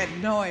 you know, that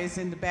noise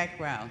in the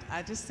background.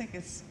 I just think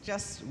it's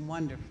just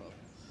wonderful.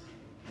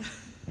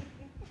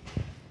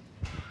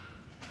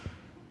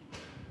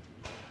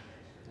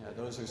 Yeah,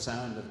 those are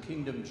sound of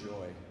kingdom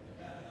joy.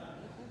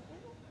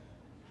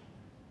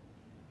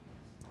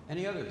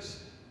 Any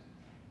others?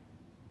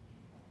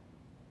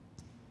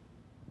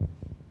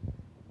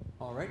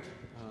 All right,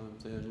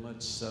 then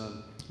let's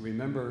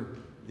remember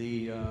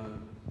the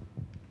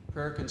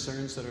prayer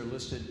concerns that are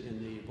listed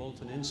in the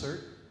bulletin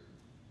insert,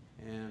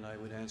 and I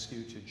would ask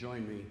you to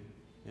join me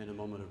in a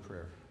moment of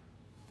prayer.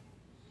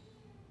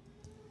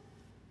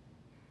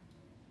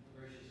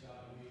 Gracious God,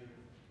 we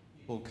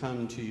will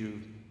come to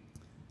you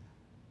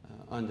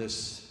on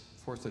this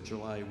 4th of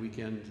July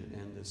weekend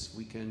and this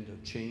weekend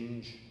of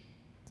change.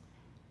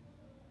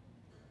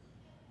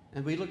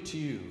 And we look to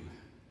you,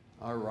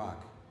 our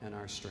rock and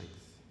our strength.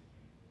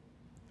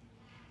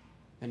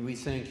 And we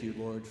thank you,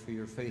 Lord, for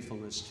your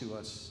faithfulness to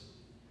us.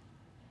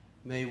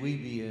 May we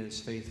be as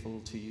faithful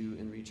to you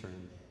in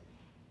return,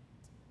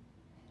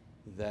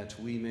 that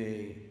we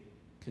may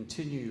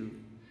continue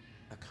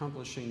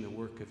accomplishing the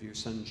work of your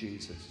Son,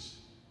 Jesus,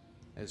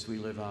 as we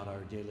live out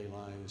our daily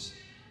lives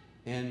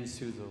and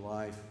through the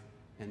life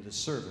and the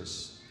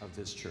service of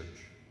this church.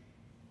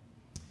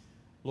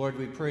 Lord,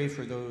 we pray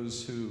for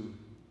those who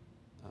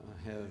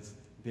have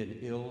been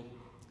ill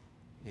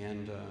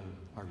and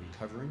are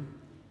recovering.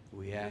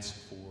 We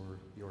ask for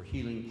your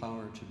healing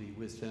power to be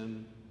with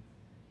them.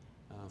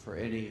 For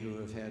any who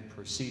have had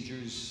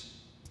procedures,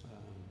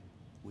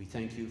 we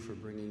thank you for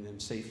bringing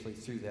them safely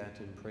through that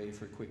and pray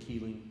for quick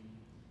healing.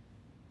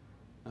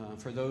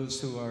 For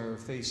those who are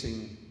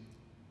facing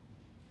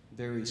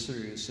very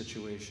serious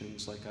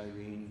situations like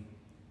Irene,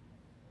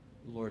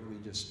 Lord, we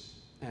just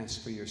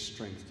ask for your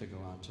strength to go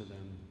out to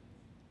them,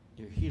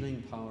 your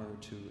healing power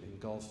to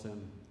engulf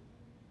them,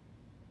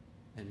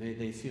 and may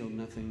they feel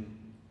nothing,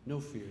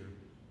 no fear,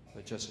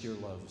 but just your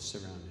love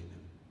surrounding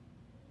them.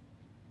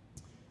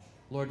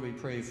 Lord, we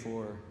pray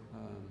for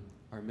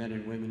our men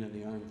and women in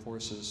the armed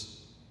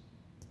forces,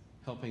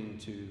 helping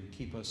to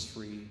keep us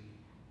free,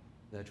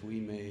 that we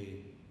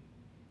may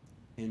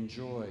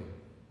enjoy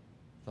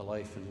the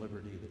life and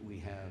liberty that we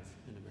have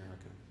in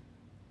America.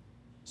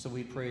 So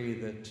we pray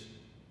that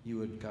you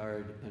would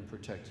guard and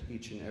protect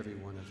each and every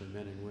one of the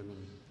men and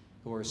women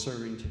who are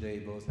serving today,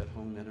 both at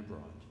home and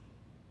abroad.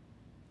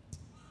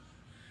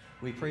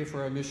 We pray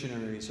for our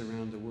missionaries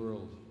around the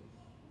world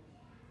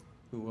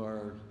who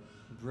are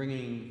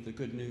bringing the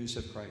good news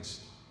of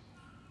Christ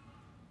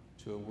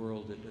to a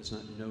world that does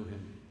not know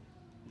him,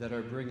 that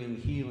are bringing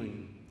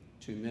healing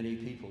to many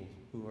people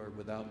who are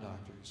without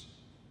doctors,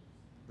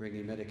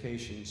 bringing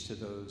medications to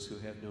those who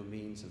have no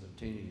means of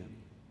obtaining them.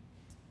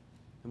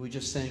 And we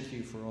just thank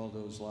you for all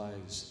those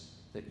lives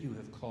that you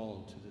have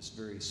called to this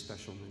very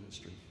special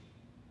ministry.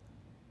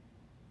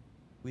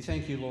 We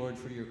thank you, Lord,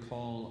 for your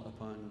call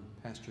upon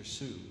Pastor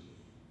Sue.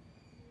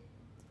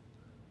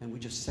 And we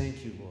just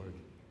thank you, Lord,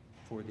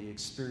 for the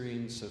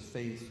experience of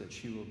faith that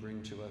she will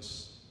bring to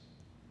us,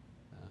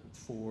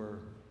 for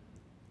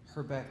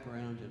her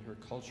background and her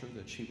culture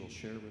that she will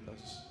share with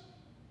us.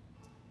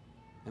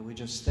 And we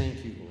just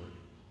thank you, Lord,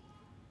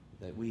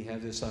 that we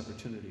have this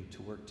opportunity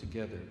to work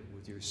together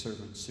with your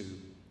servant Sue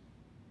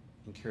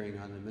in carrying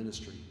on the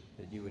ministry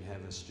that you would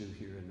have us do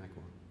here in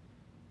Mequon.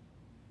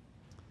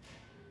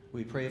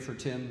 We pray for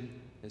Tim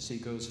as he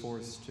goes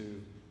forth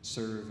to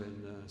serve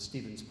in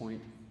Stevens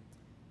Point.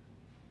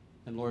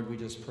 And Lord, we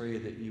just pray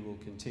that you will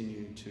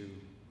continue to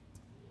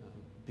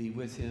be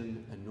with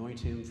him, anoint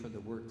him for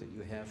the work that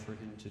you have for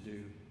him to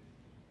do.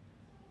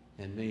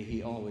 And may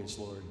he always,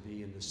 Lord,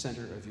 be in the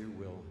center of your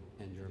will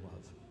and your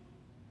love.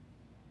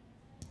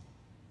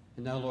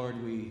 And now,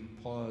 Lord, we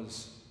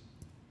pause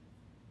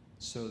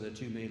so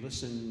that you may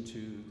listen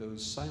to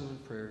those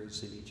silent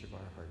prayers in each of our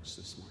hearts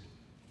this morning.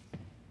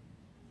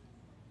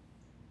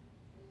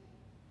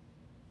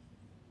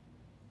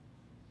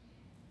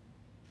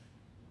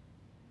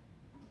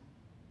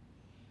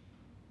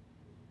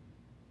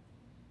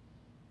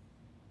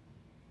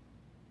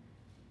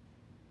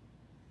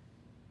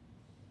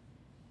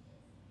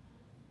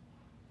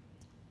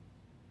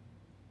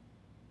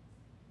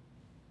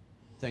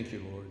 Thank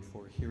you, Lord,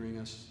 for hearing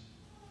us.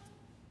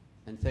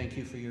 And thank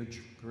you for your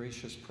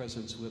gracious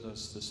presence with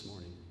us this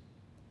morning.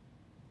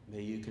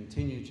 May you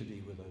continue to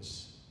be with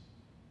us,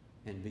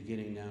 and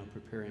beginning now,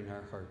 preparing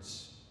our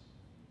hearts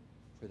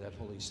for that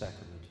holy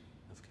sacrament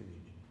of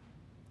communion.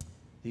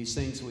 These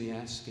things we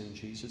ask in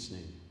Jesus'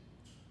 name.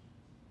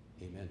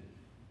 Amen.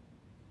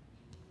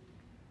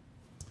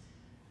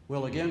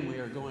 Well, again, we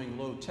are going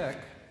low tech,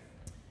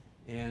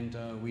 and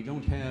we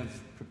don't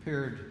have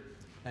prepared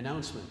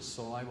announcements,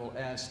 so I will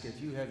ask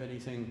if you have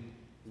anything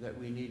that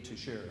we need to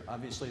share.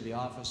 Obviously, the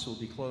office will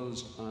be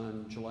closed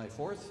on July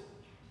 4th.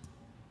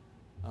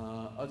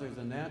 Other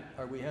than that,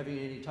 are we having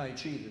any Tai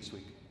Chi this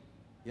week?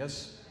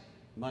 Yes?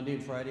 Monday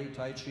and Friday,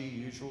 Tai Chi,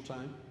 usual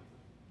time?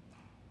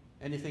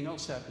 Anything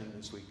else happening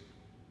this week?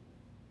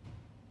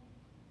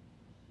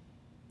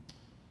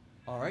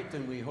 All right,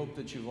 then we hope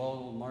that you've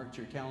all marked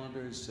your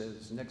calendars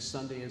as next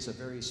Sunday is a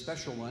very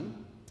special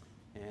one,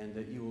 and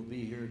that you will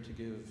be here to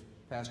give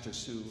Pastor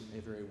Sue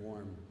a very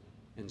warm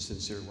and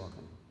sincere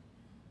welcome.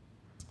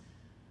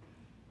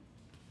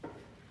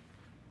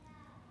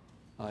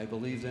 I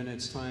believe then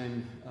it's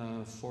time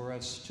for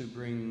us to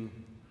bring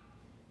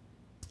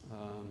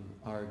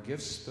our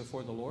gifts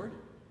before the Lord.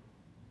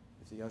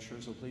 If the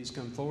ushers will please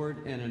come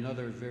forward, and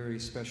another very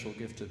special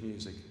gift of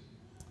music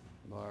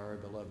by our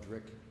beloved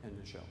Rick and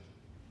Michelle.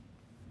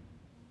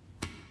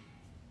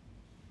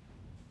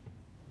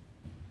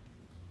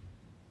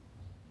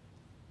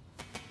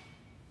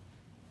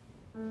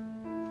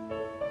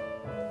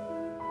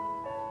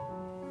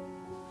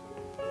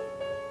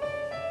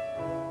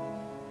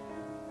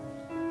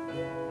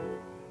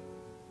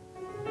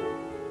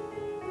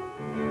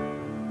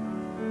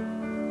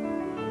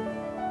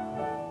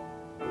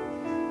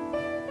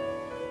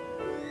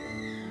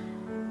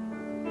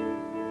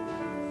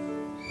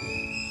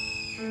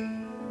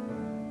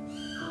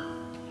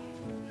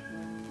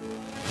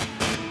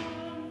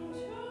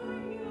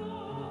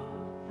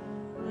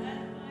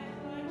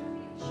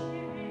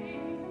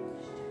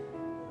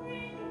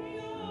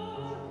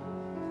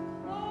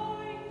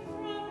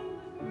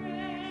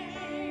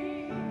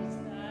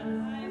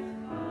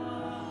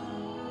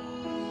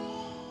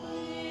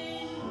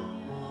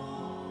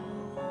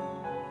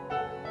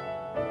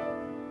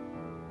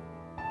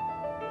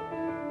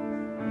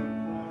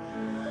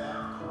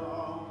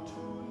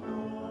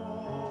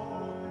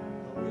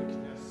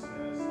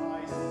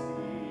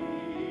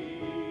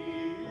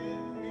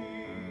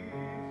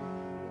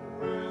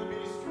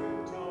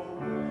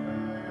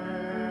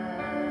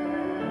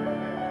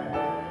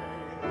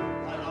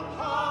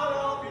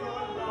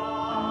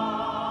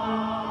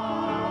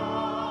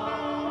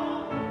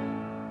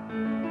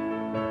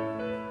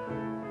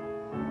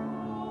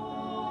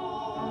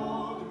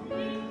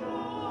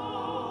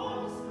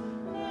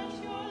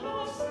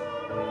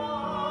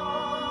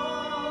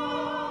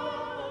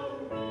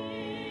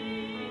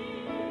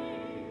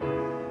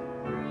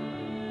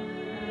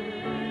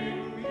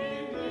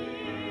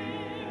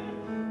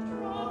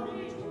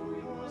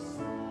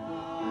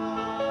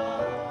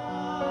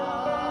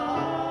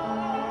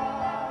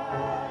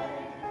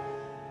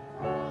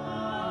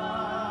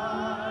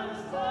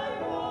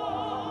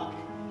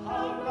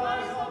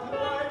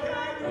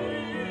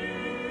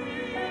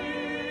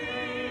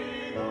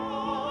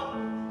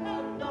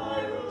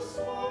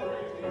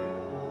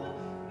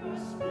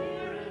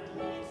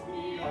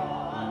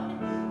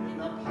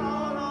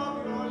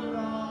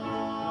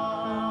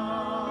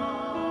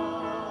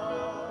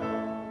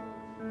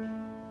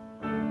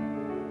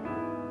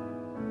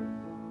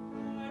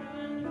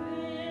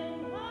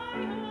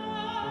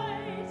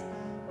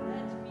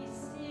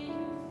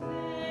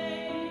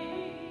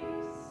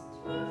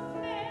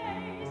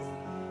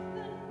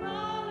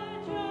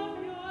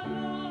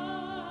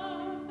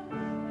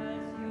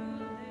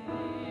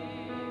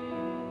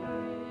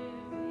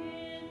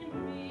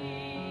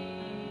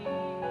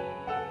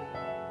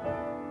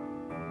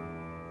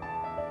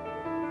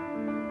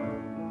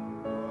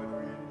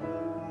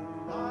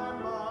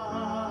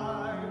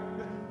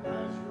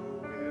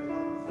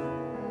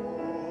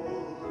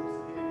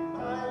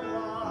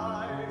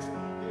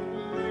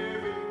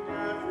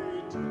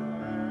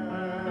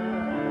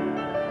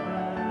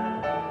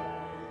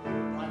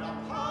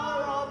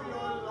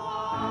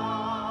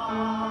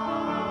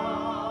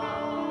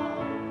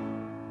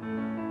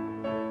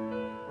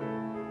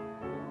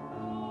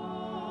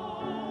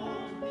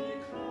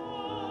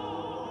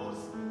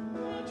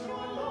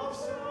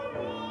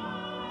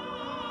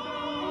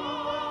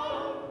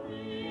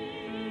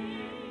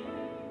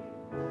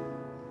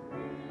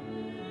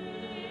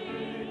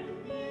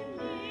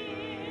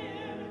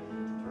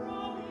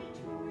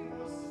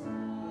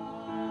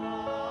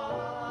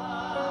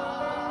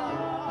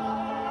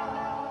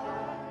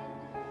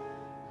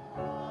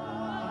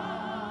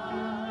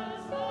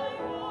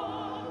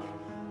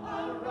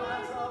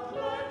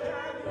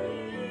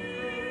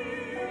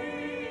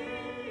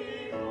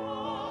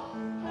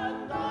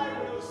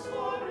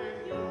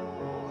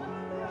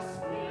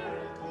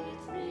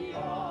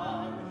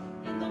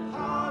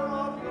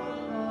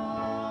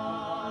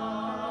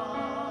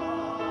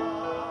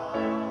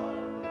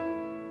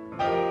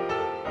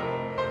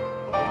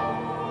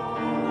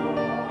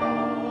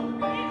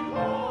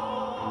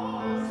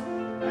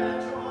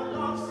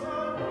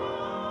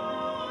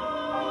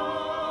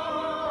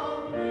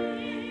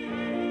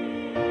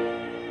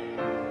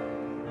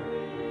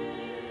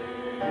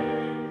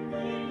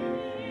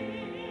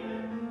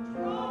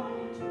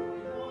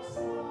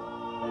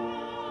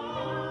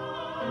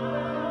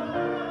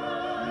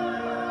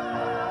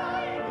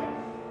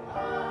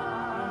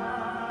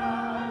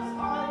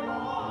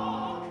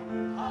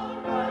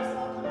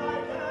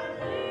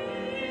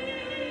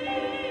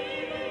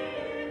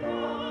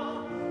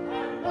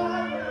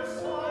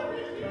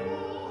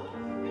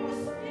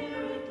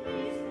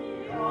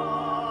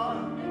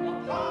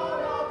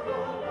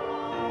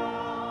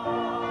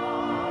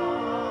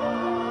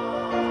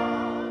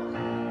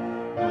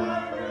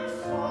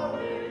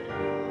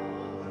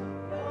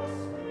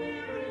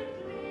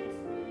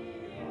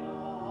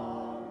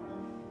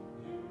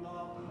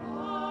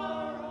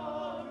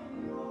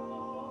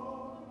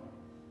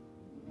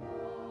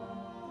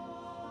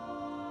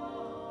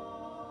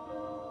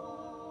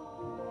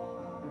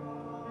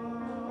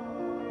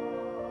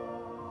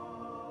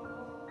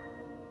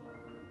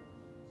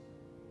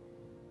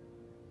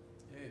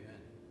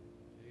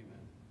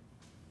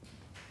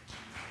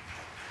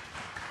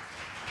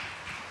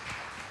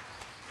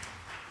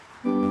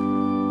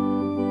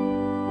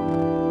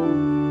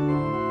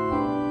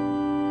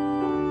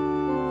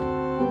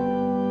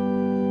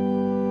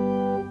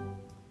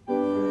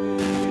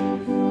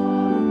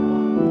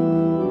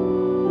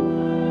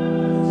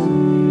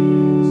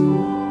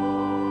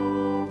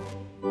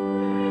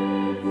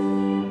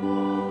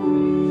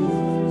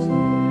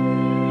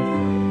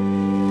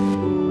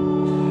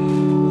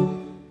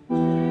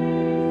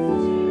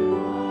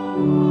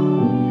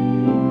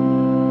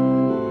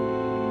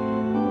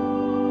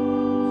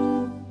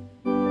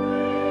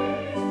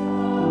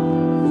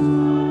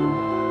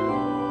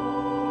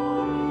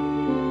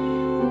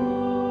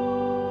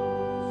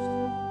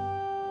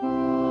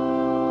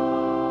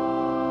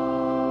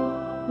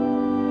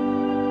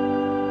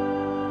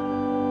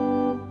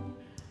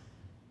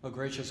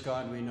 gracious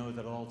God, we know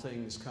that all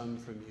things come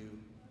from you.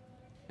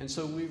 And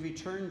so we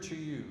return to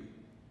you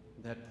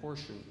that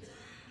portion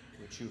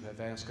which you have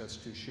asked us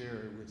to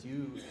share with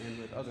you and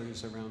with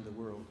others around the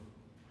world.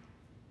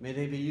 May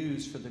they be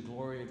used for the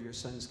glory of your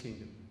Son's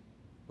kingdom,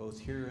 both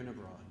here and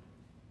abroad.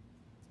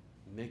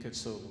 Make it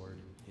so, Lord.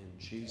 In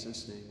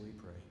Jesus' name we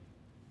pray.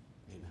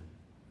 Amen.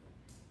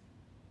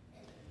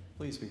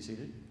 Please be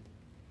seated.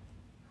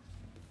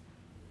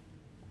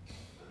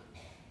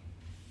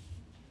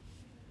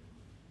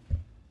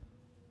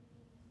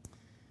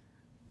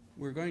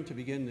 We're going to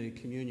begin the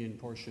communion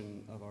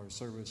portion of our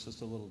service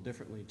just a little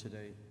differently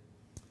today.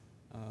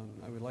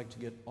 I would like to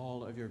get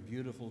all of your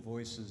beautiful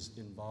voices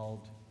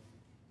involved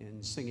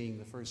in singing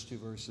the first two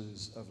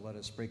verses of Let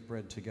Us Break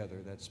Bread Together.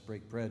 That's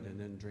break bread and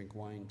then drink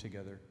wine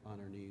together on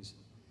our knees.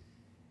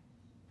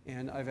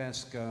 And I've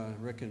asked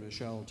Rick and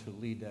Michelle to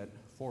lead that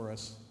for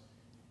us.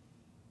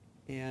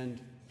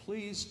 And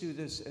please do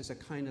this as a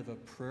kind of a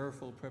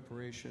prayerful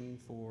preparation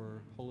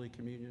for Holy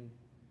Communion.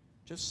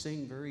 Just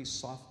sing very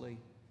softly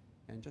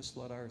and just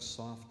let our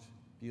soft,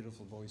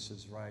 beautiful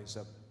voices rise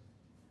up.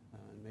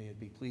 And may it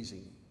be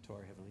pleasing to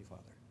our Heavenly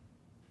Father.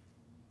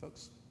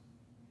 Folks.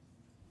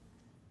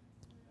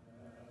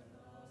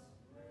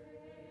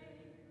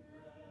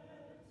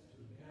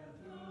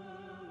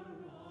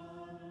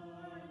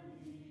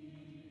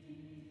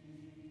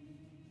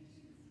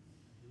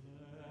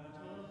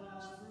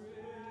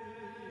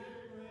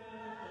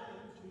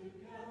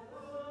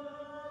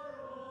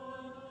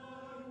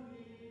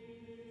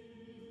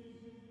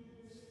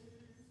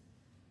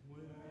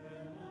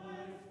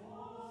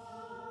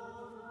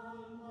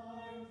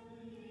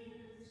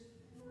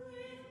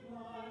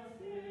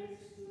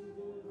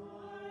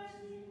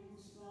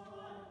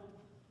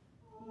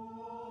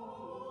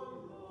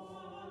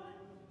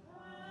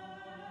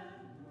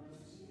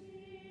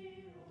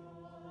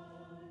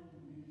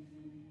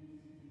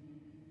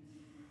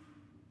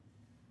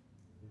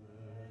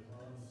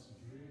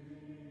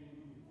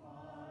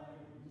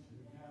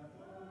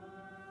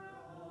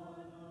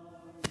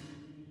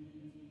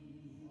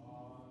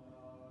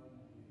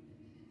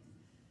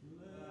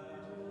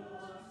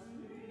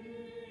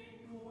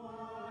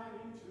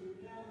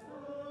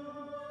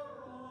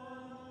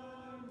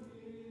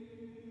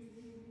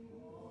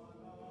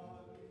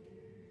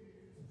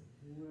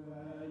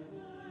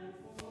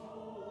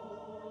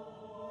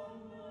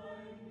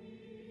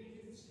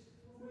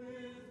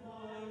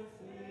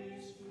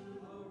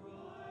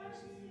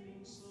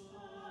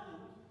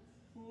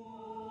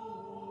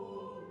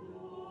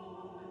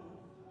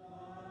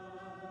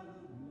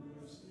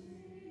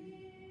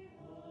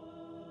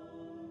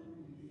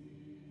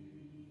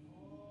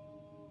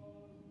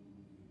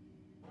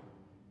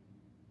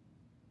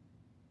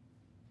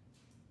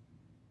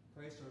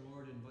 Christ our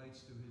Lord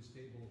invites to his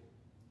table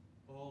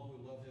all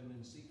who love him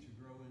and seek to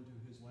grow into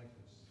his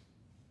likeness.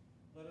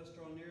 Let us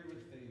draw near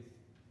with faith,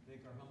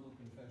 make our humble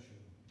confession,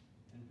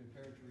 and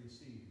prepare to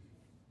receive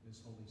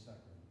this holy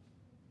sacrament.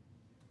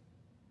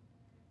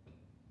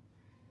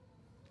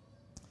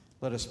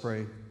 Let us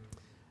pray.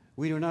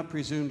 We do not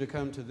presume to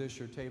come to this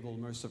your table,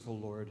 merciful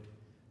Lord,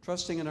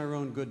 trusting in our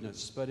own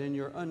goodness, but in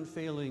your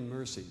unfailing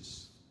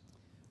mercies.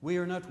 We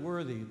are not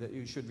worthy that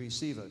you should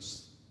receive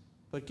us,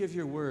 but give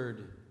your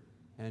word,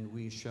 and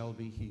we shall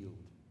be healed.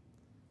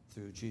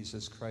 Through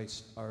Jesus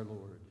Christ our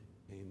Lord.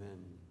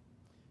 Amen.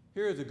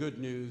 Hear the good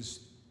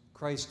news.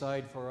 Christ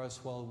died for us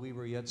while we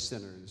were yet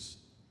sinners.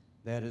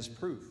 That is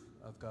proof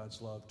of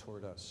God's love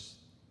toward us.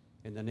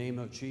 In the name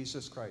of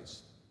Jesus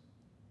Christ,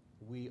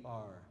 we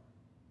are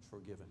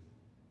forgiven.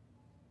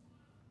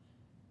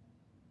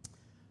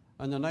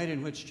 On the night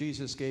in which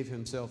Jesus gave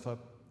himself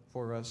up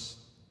for us,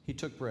 he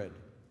took bread,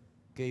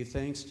 gave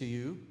thanks to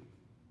you,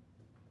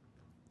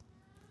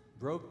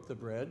 broke the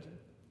bread,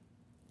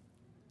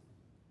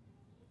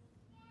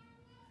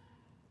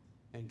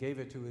 and gave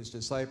it to his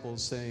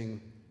disciples,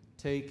 saying,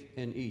 "Take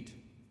and eat.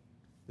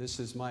 This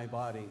is my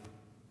body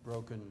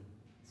broken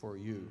for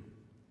you.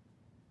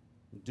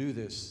 Do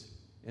this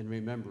in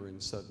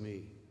remembrance of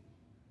me."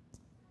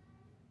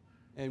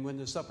 And when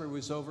the supper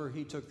was over,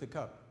 he took the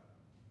cup,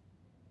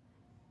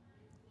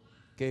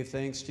 gave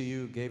thanks to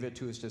you, gave it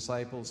to his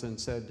disciples, and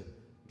said,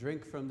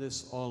 "Drink from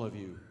this, all of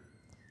you,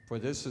 for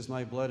this is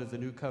my blood of the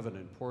new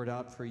covenant, poured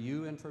out for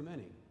you and for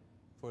many,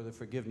 for the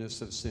forgiveness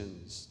of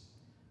sins.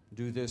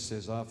 Do this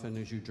as often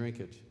as you drink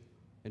it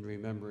in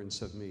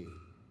remembrance of me."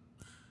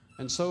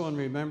 And so, in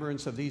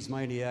remembrance of these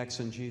mighty acts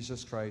in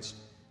Jesus Christ,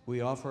 we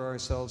offer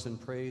ourselves in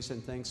praise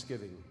and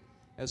thanksgiving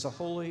as a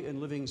holy and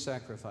living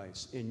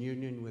sacrifice in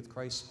union with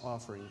Christ's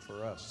offering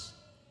for us.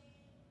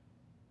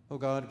 O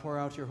God, pour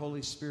out your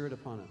Holy Spirit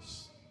upon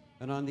us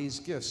and on these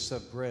gifts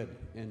of bread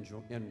and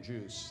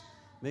juice.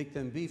 Make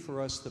them be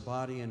for us the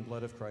body and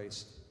blood of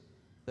Christ,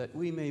 that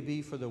we may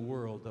be for the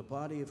world the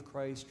body of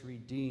Christ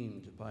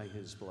redeemed by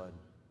his blood.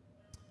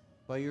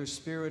 By your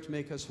Spirit,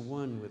 make us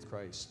one with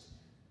Christ,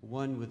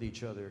 one with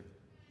each other,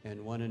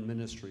 and one in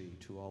ministry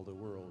to all the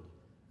world,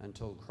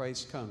 until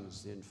Christ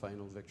comes in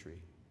final victory,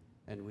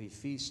 and we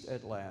feast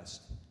at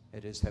last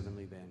at his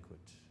heavenly banquet.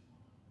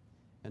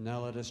 And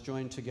now let us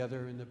join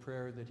together in the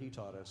prayer that he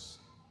taught us,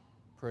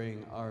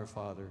 praying, Our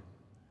Father,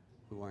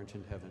 who art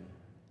in heaven,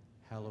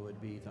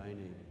 hallowed be thy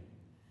name.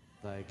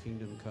 Thy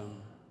kingdom come,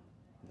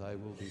 thy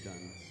will be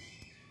done,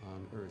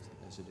 on earth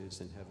as it is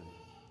in heaven.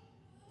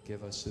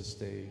 Give us this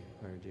day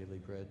our daily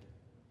bread,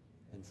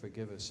 and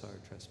forgive us our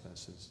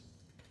trespasses,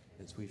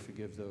 as we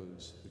forgive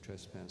those who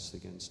trespass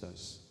against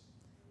us.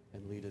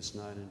 And lead us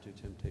not into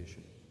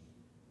temptation,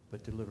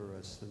 but deliver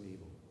us from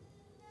evil.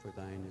 For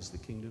thine is the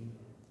kingdom,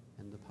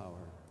 and the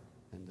power,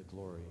 and the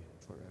glory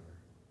forever.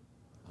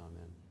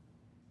 Amen.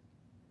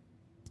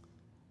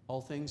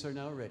 All things are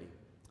now ready.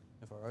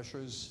 If our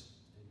ushers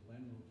and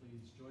Glenn will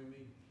please join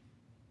me.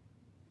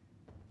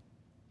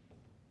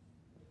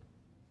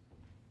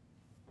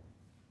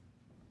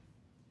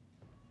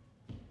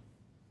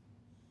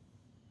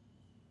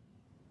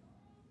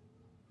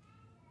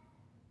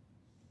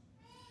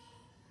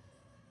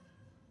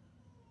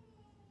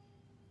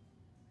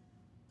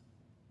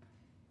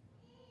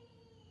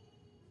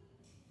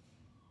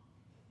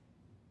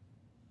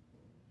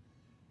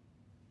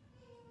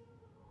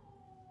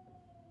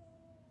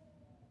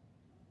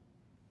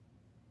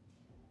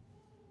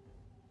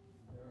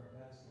 There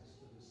are baskets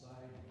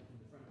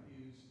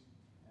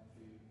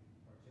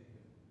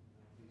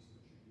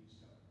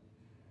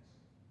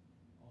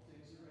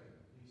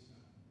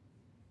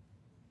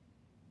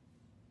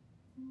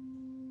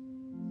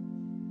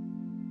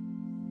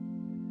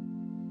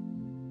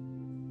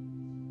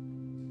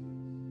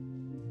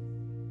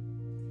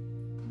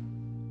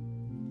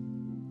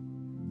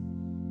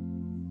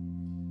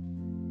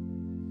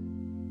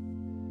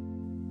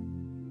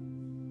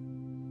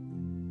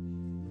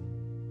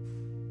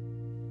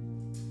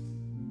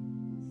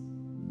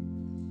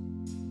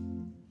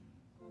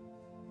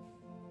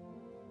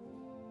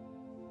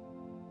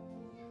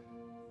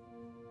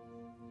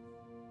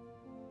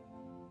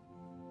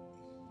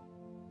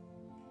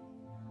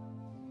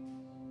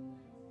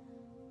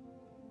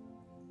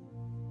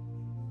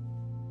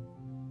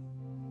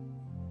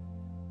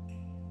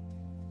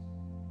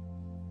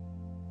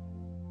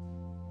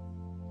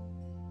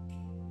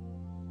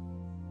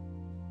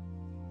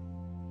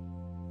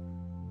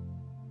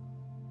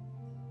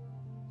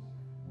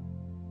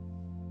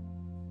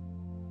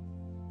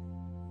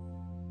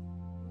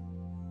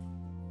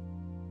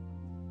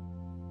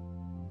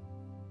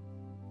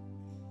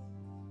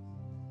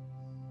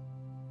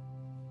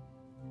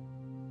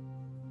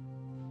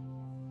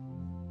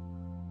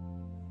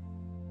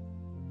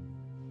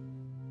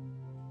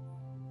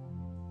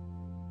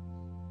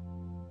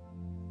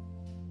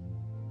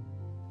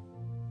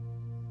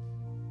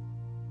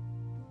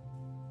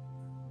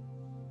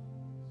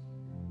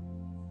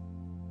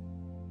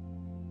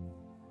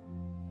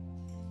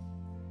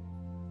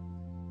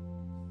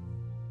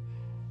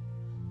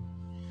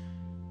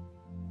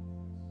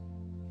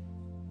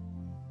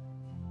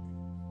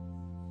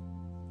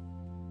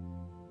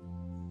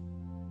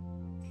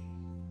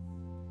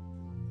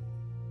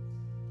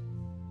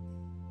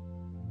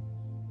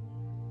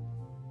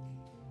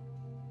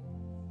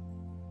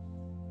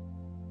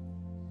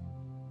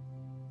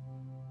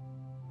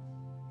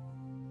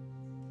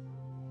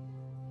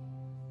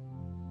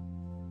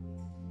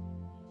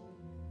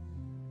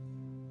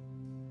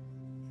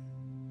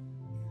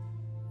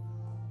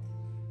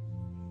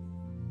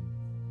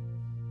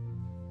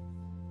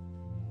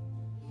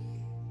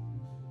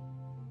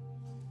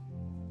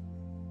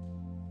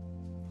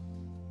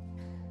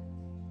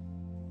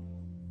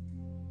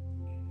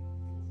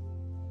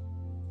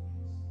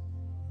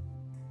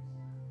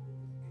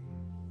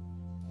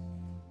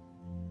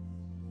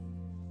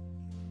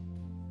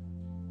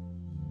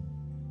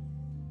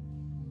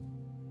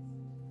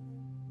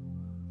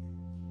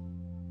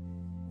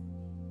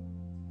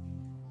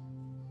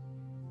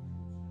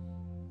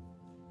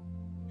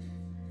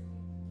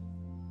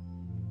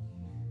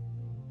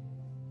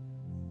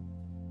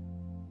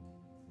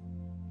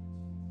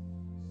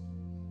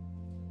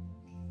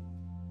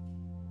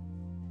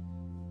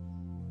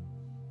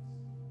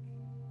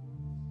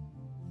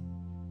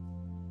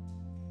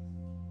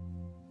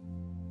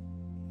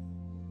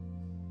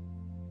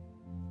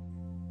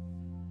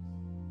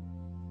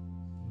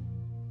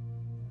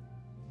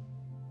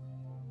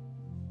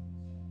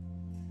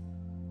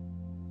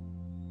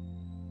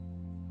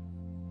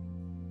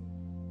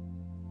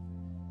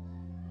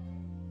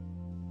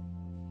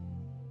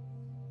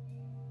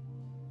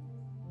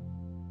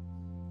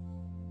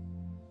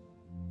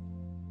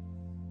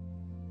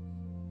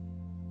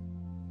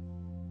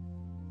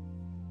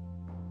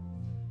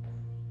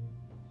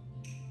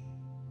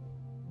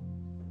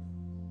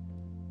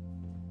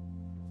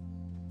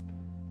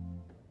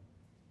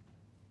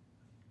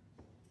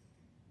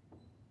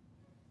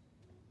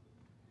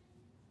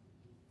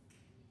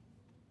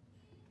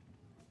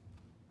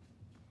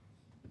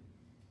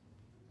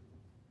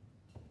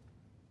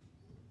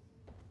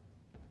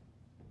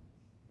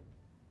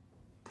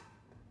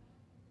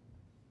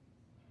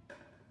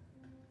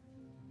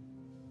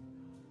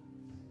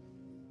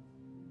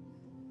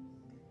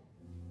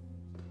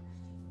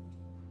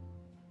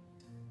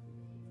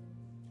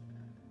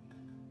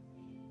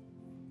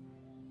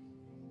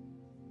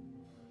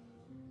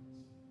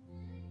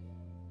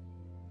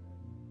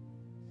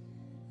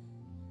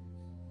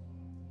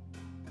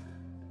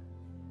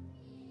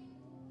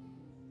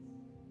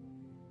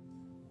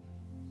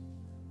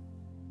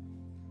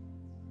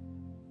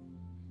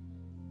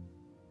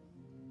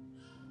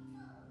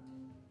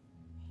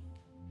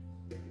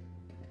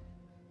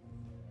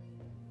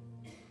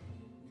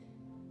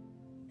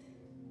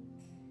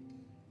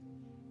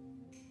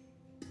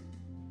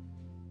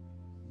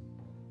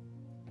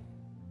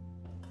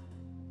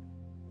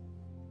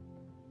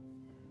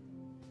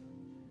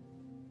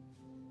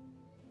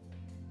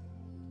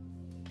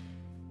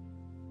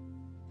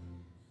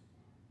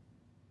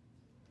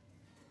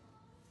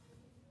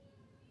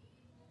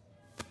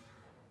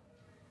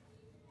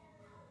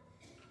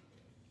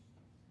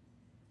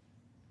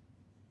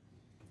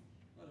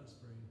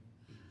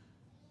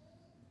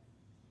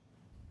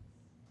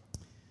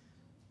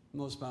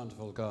Most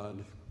bountiful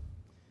God,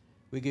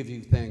 we give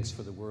you thanks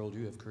for the world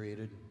you have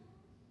created,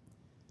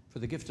 for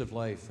the gift of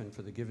life, and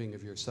for the giving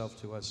of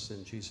yourself to us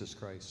in Jesus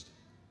Christ,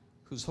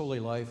 whose holy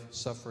life,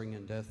 suffering,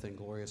 and death, and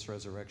glorious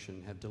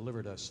resurrection have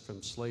delivered us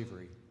from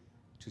slavery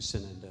to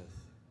sin and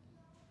death.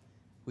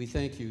 We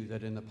thank you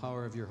that in the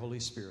power of your Holy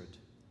Spirit,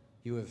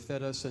 you have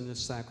fed us in this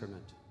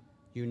sacrament,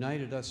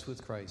 united us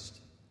with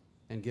Christ,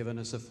 and given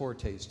us a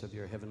foretaste of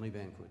your heavenly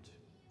banquet.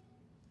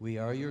 We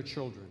are your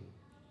children,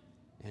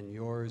 and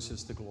yours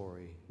is the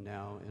glory,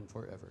 now and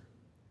forever.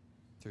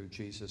 Through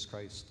Jesus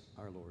Christ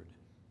our Lord.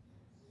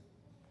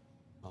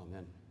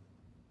 Amen.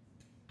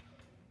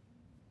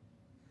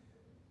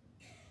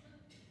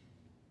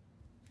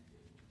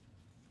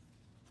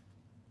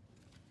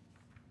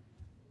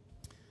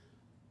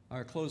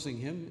 Our closing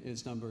hymn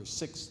is number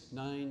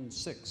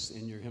 696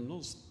 in your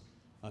hymnals,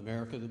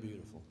 America the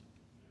Beautiful.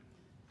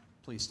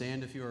 Please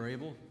stand if you are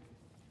able,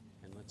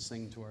 and let's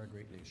sing to our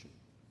great nation.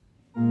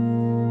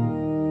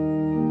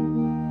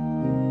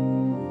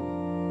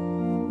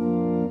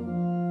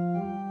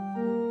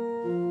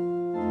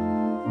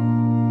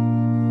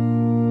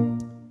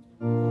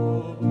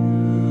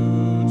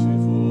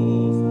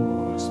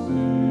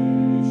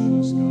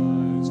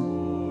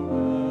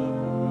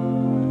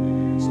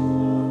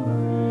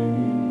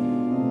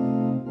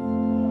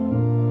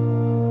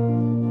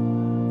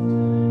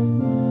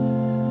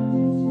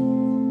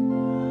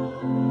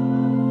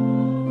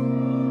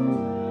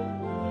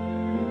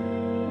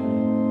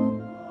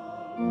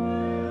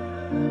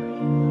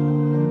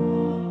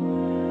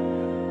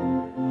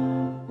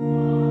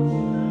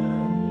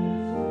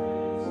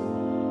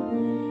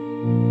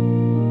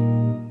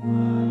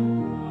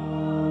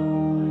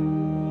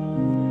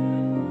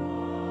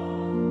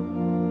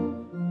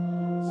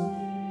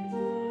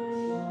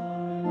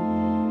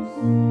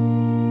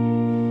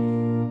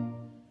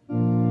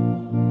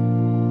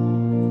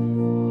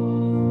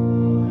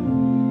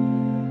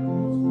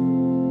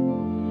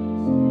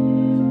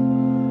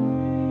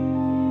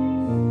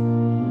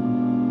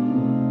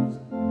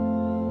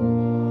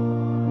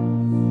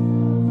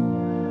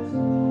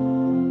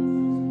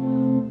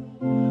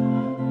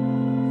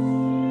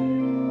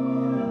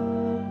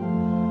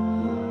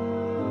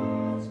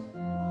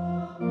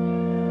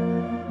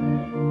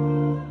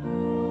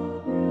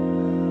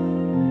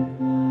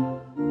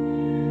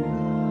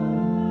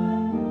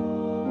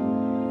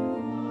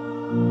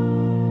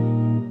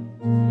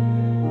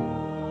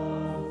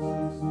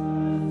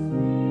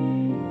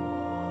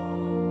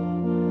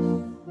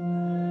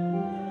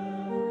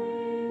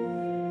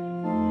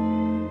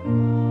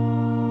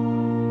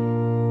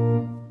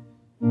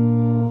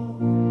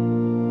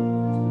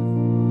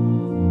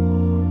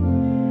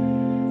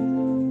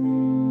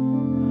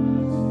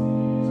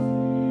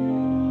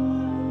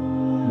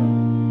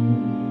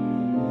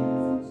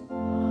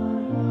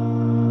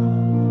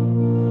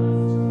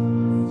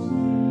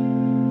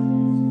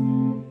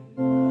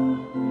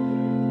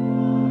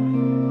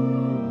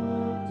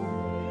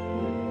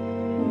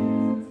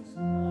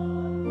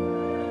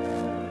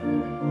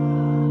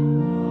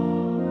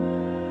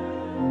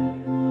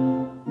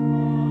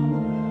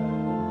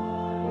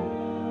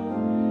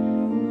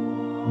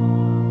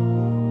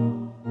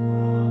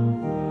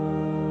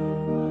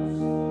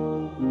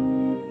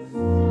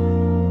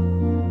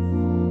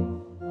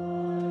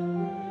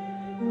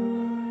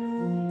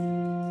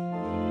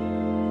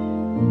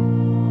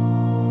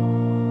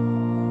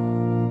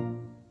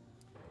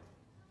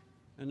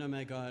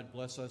 May God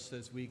bless us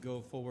as we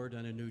go forward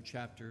on a new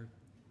chapter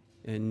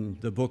in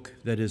the book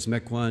that is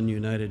Mequon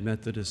United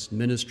Methodist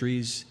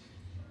Ministries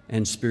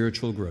and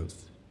Spiritual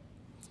Growth.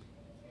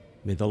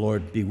 May the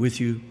Lord be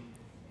with you.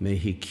 May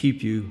he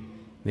keep you.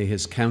 May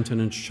his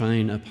countenance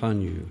shine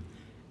upon you.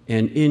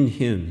 And in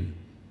him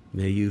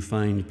may you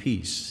find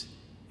peace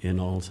in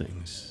all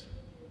things.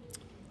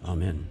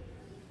 Amen.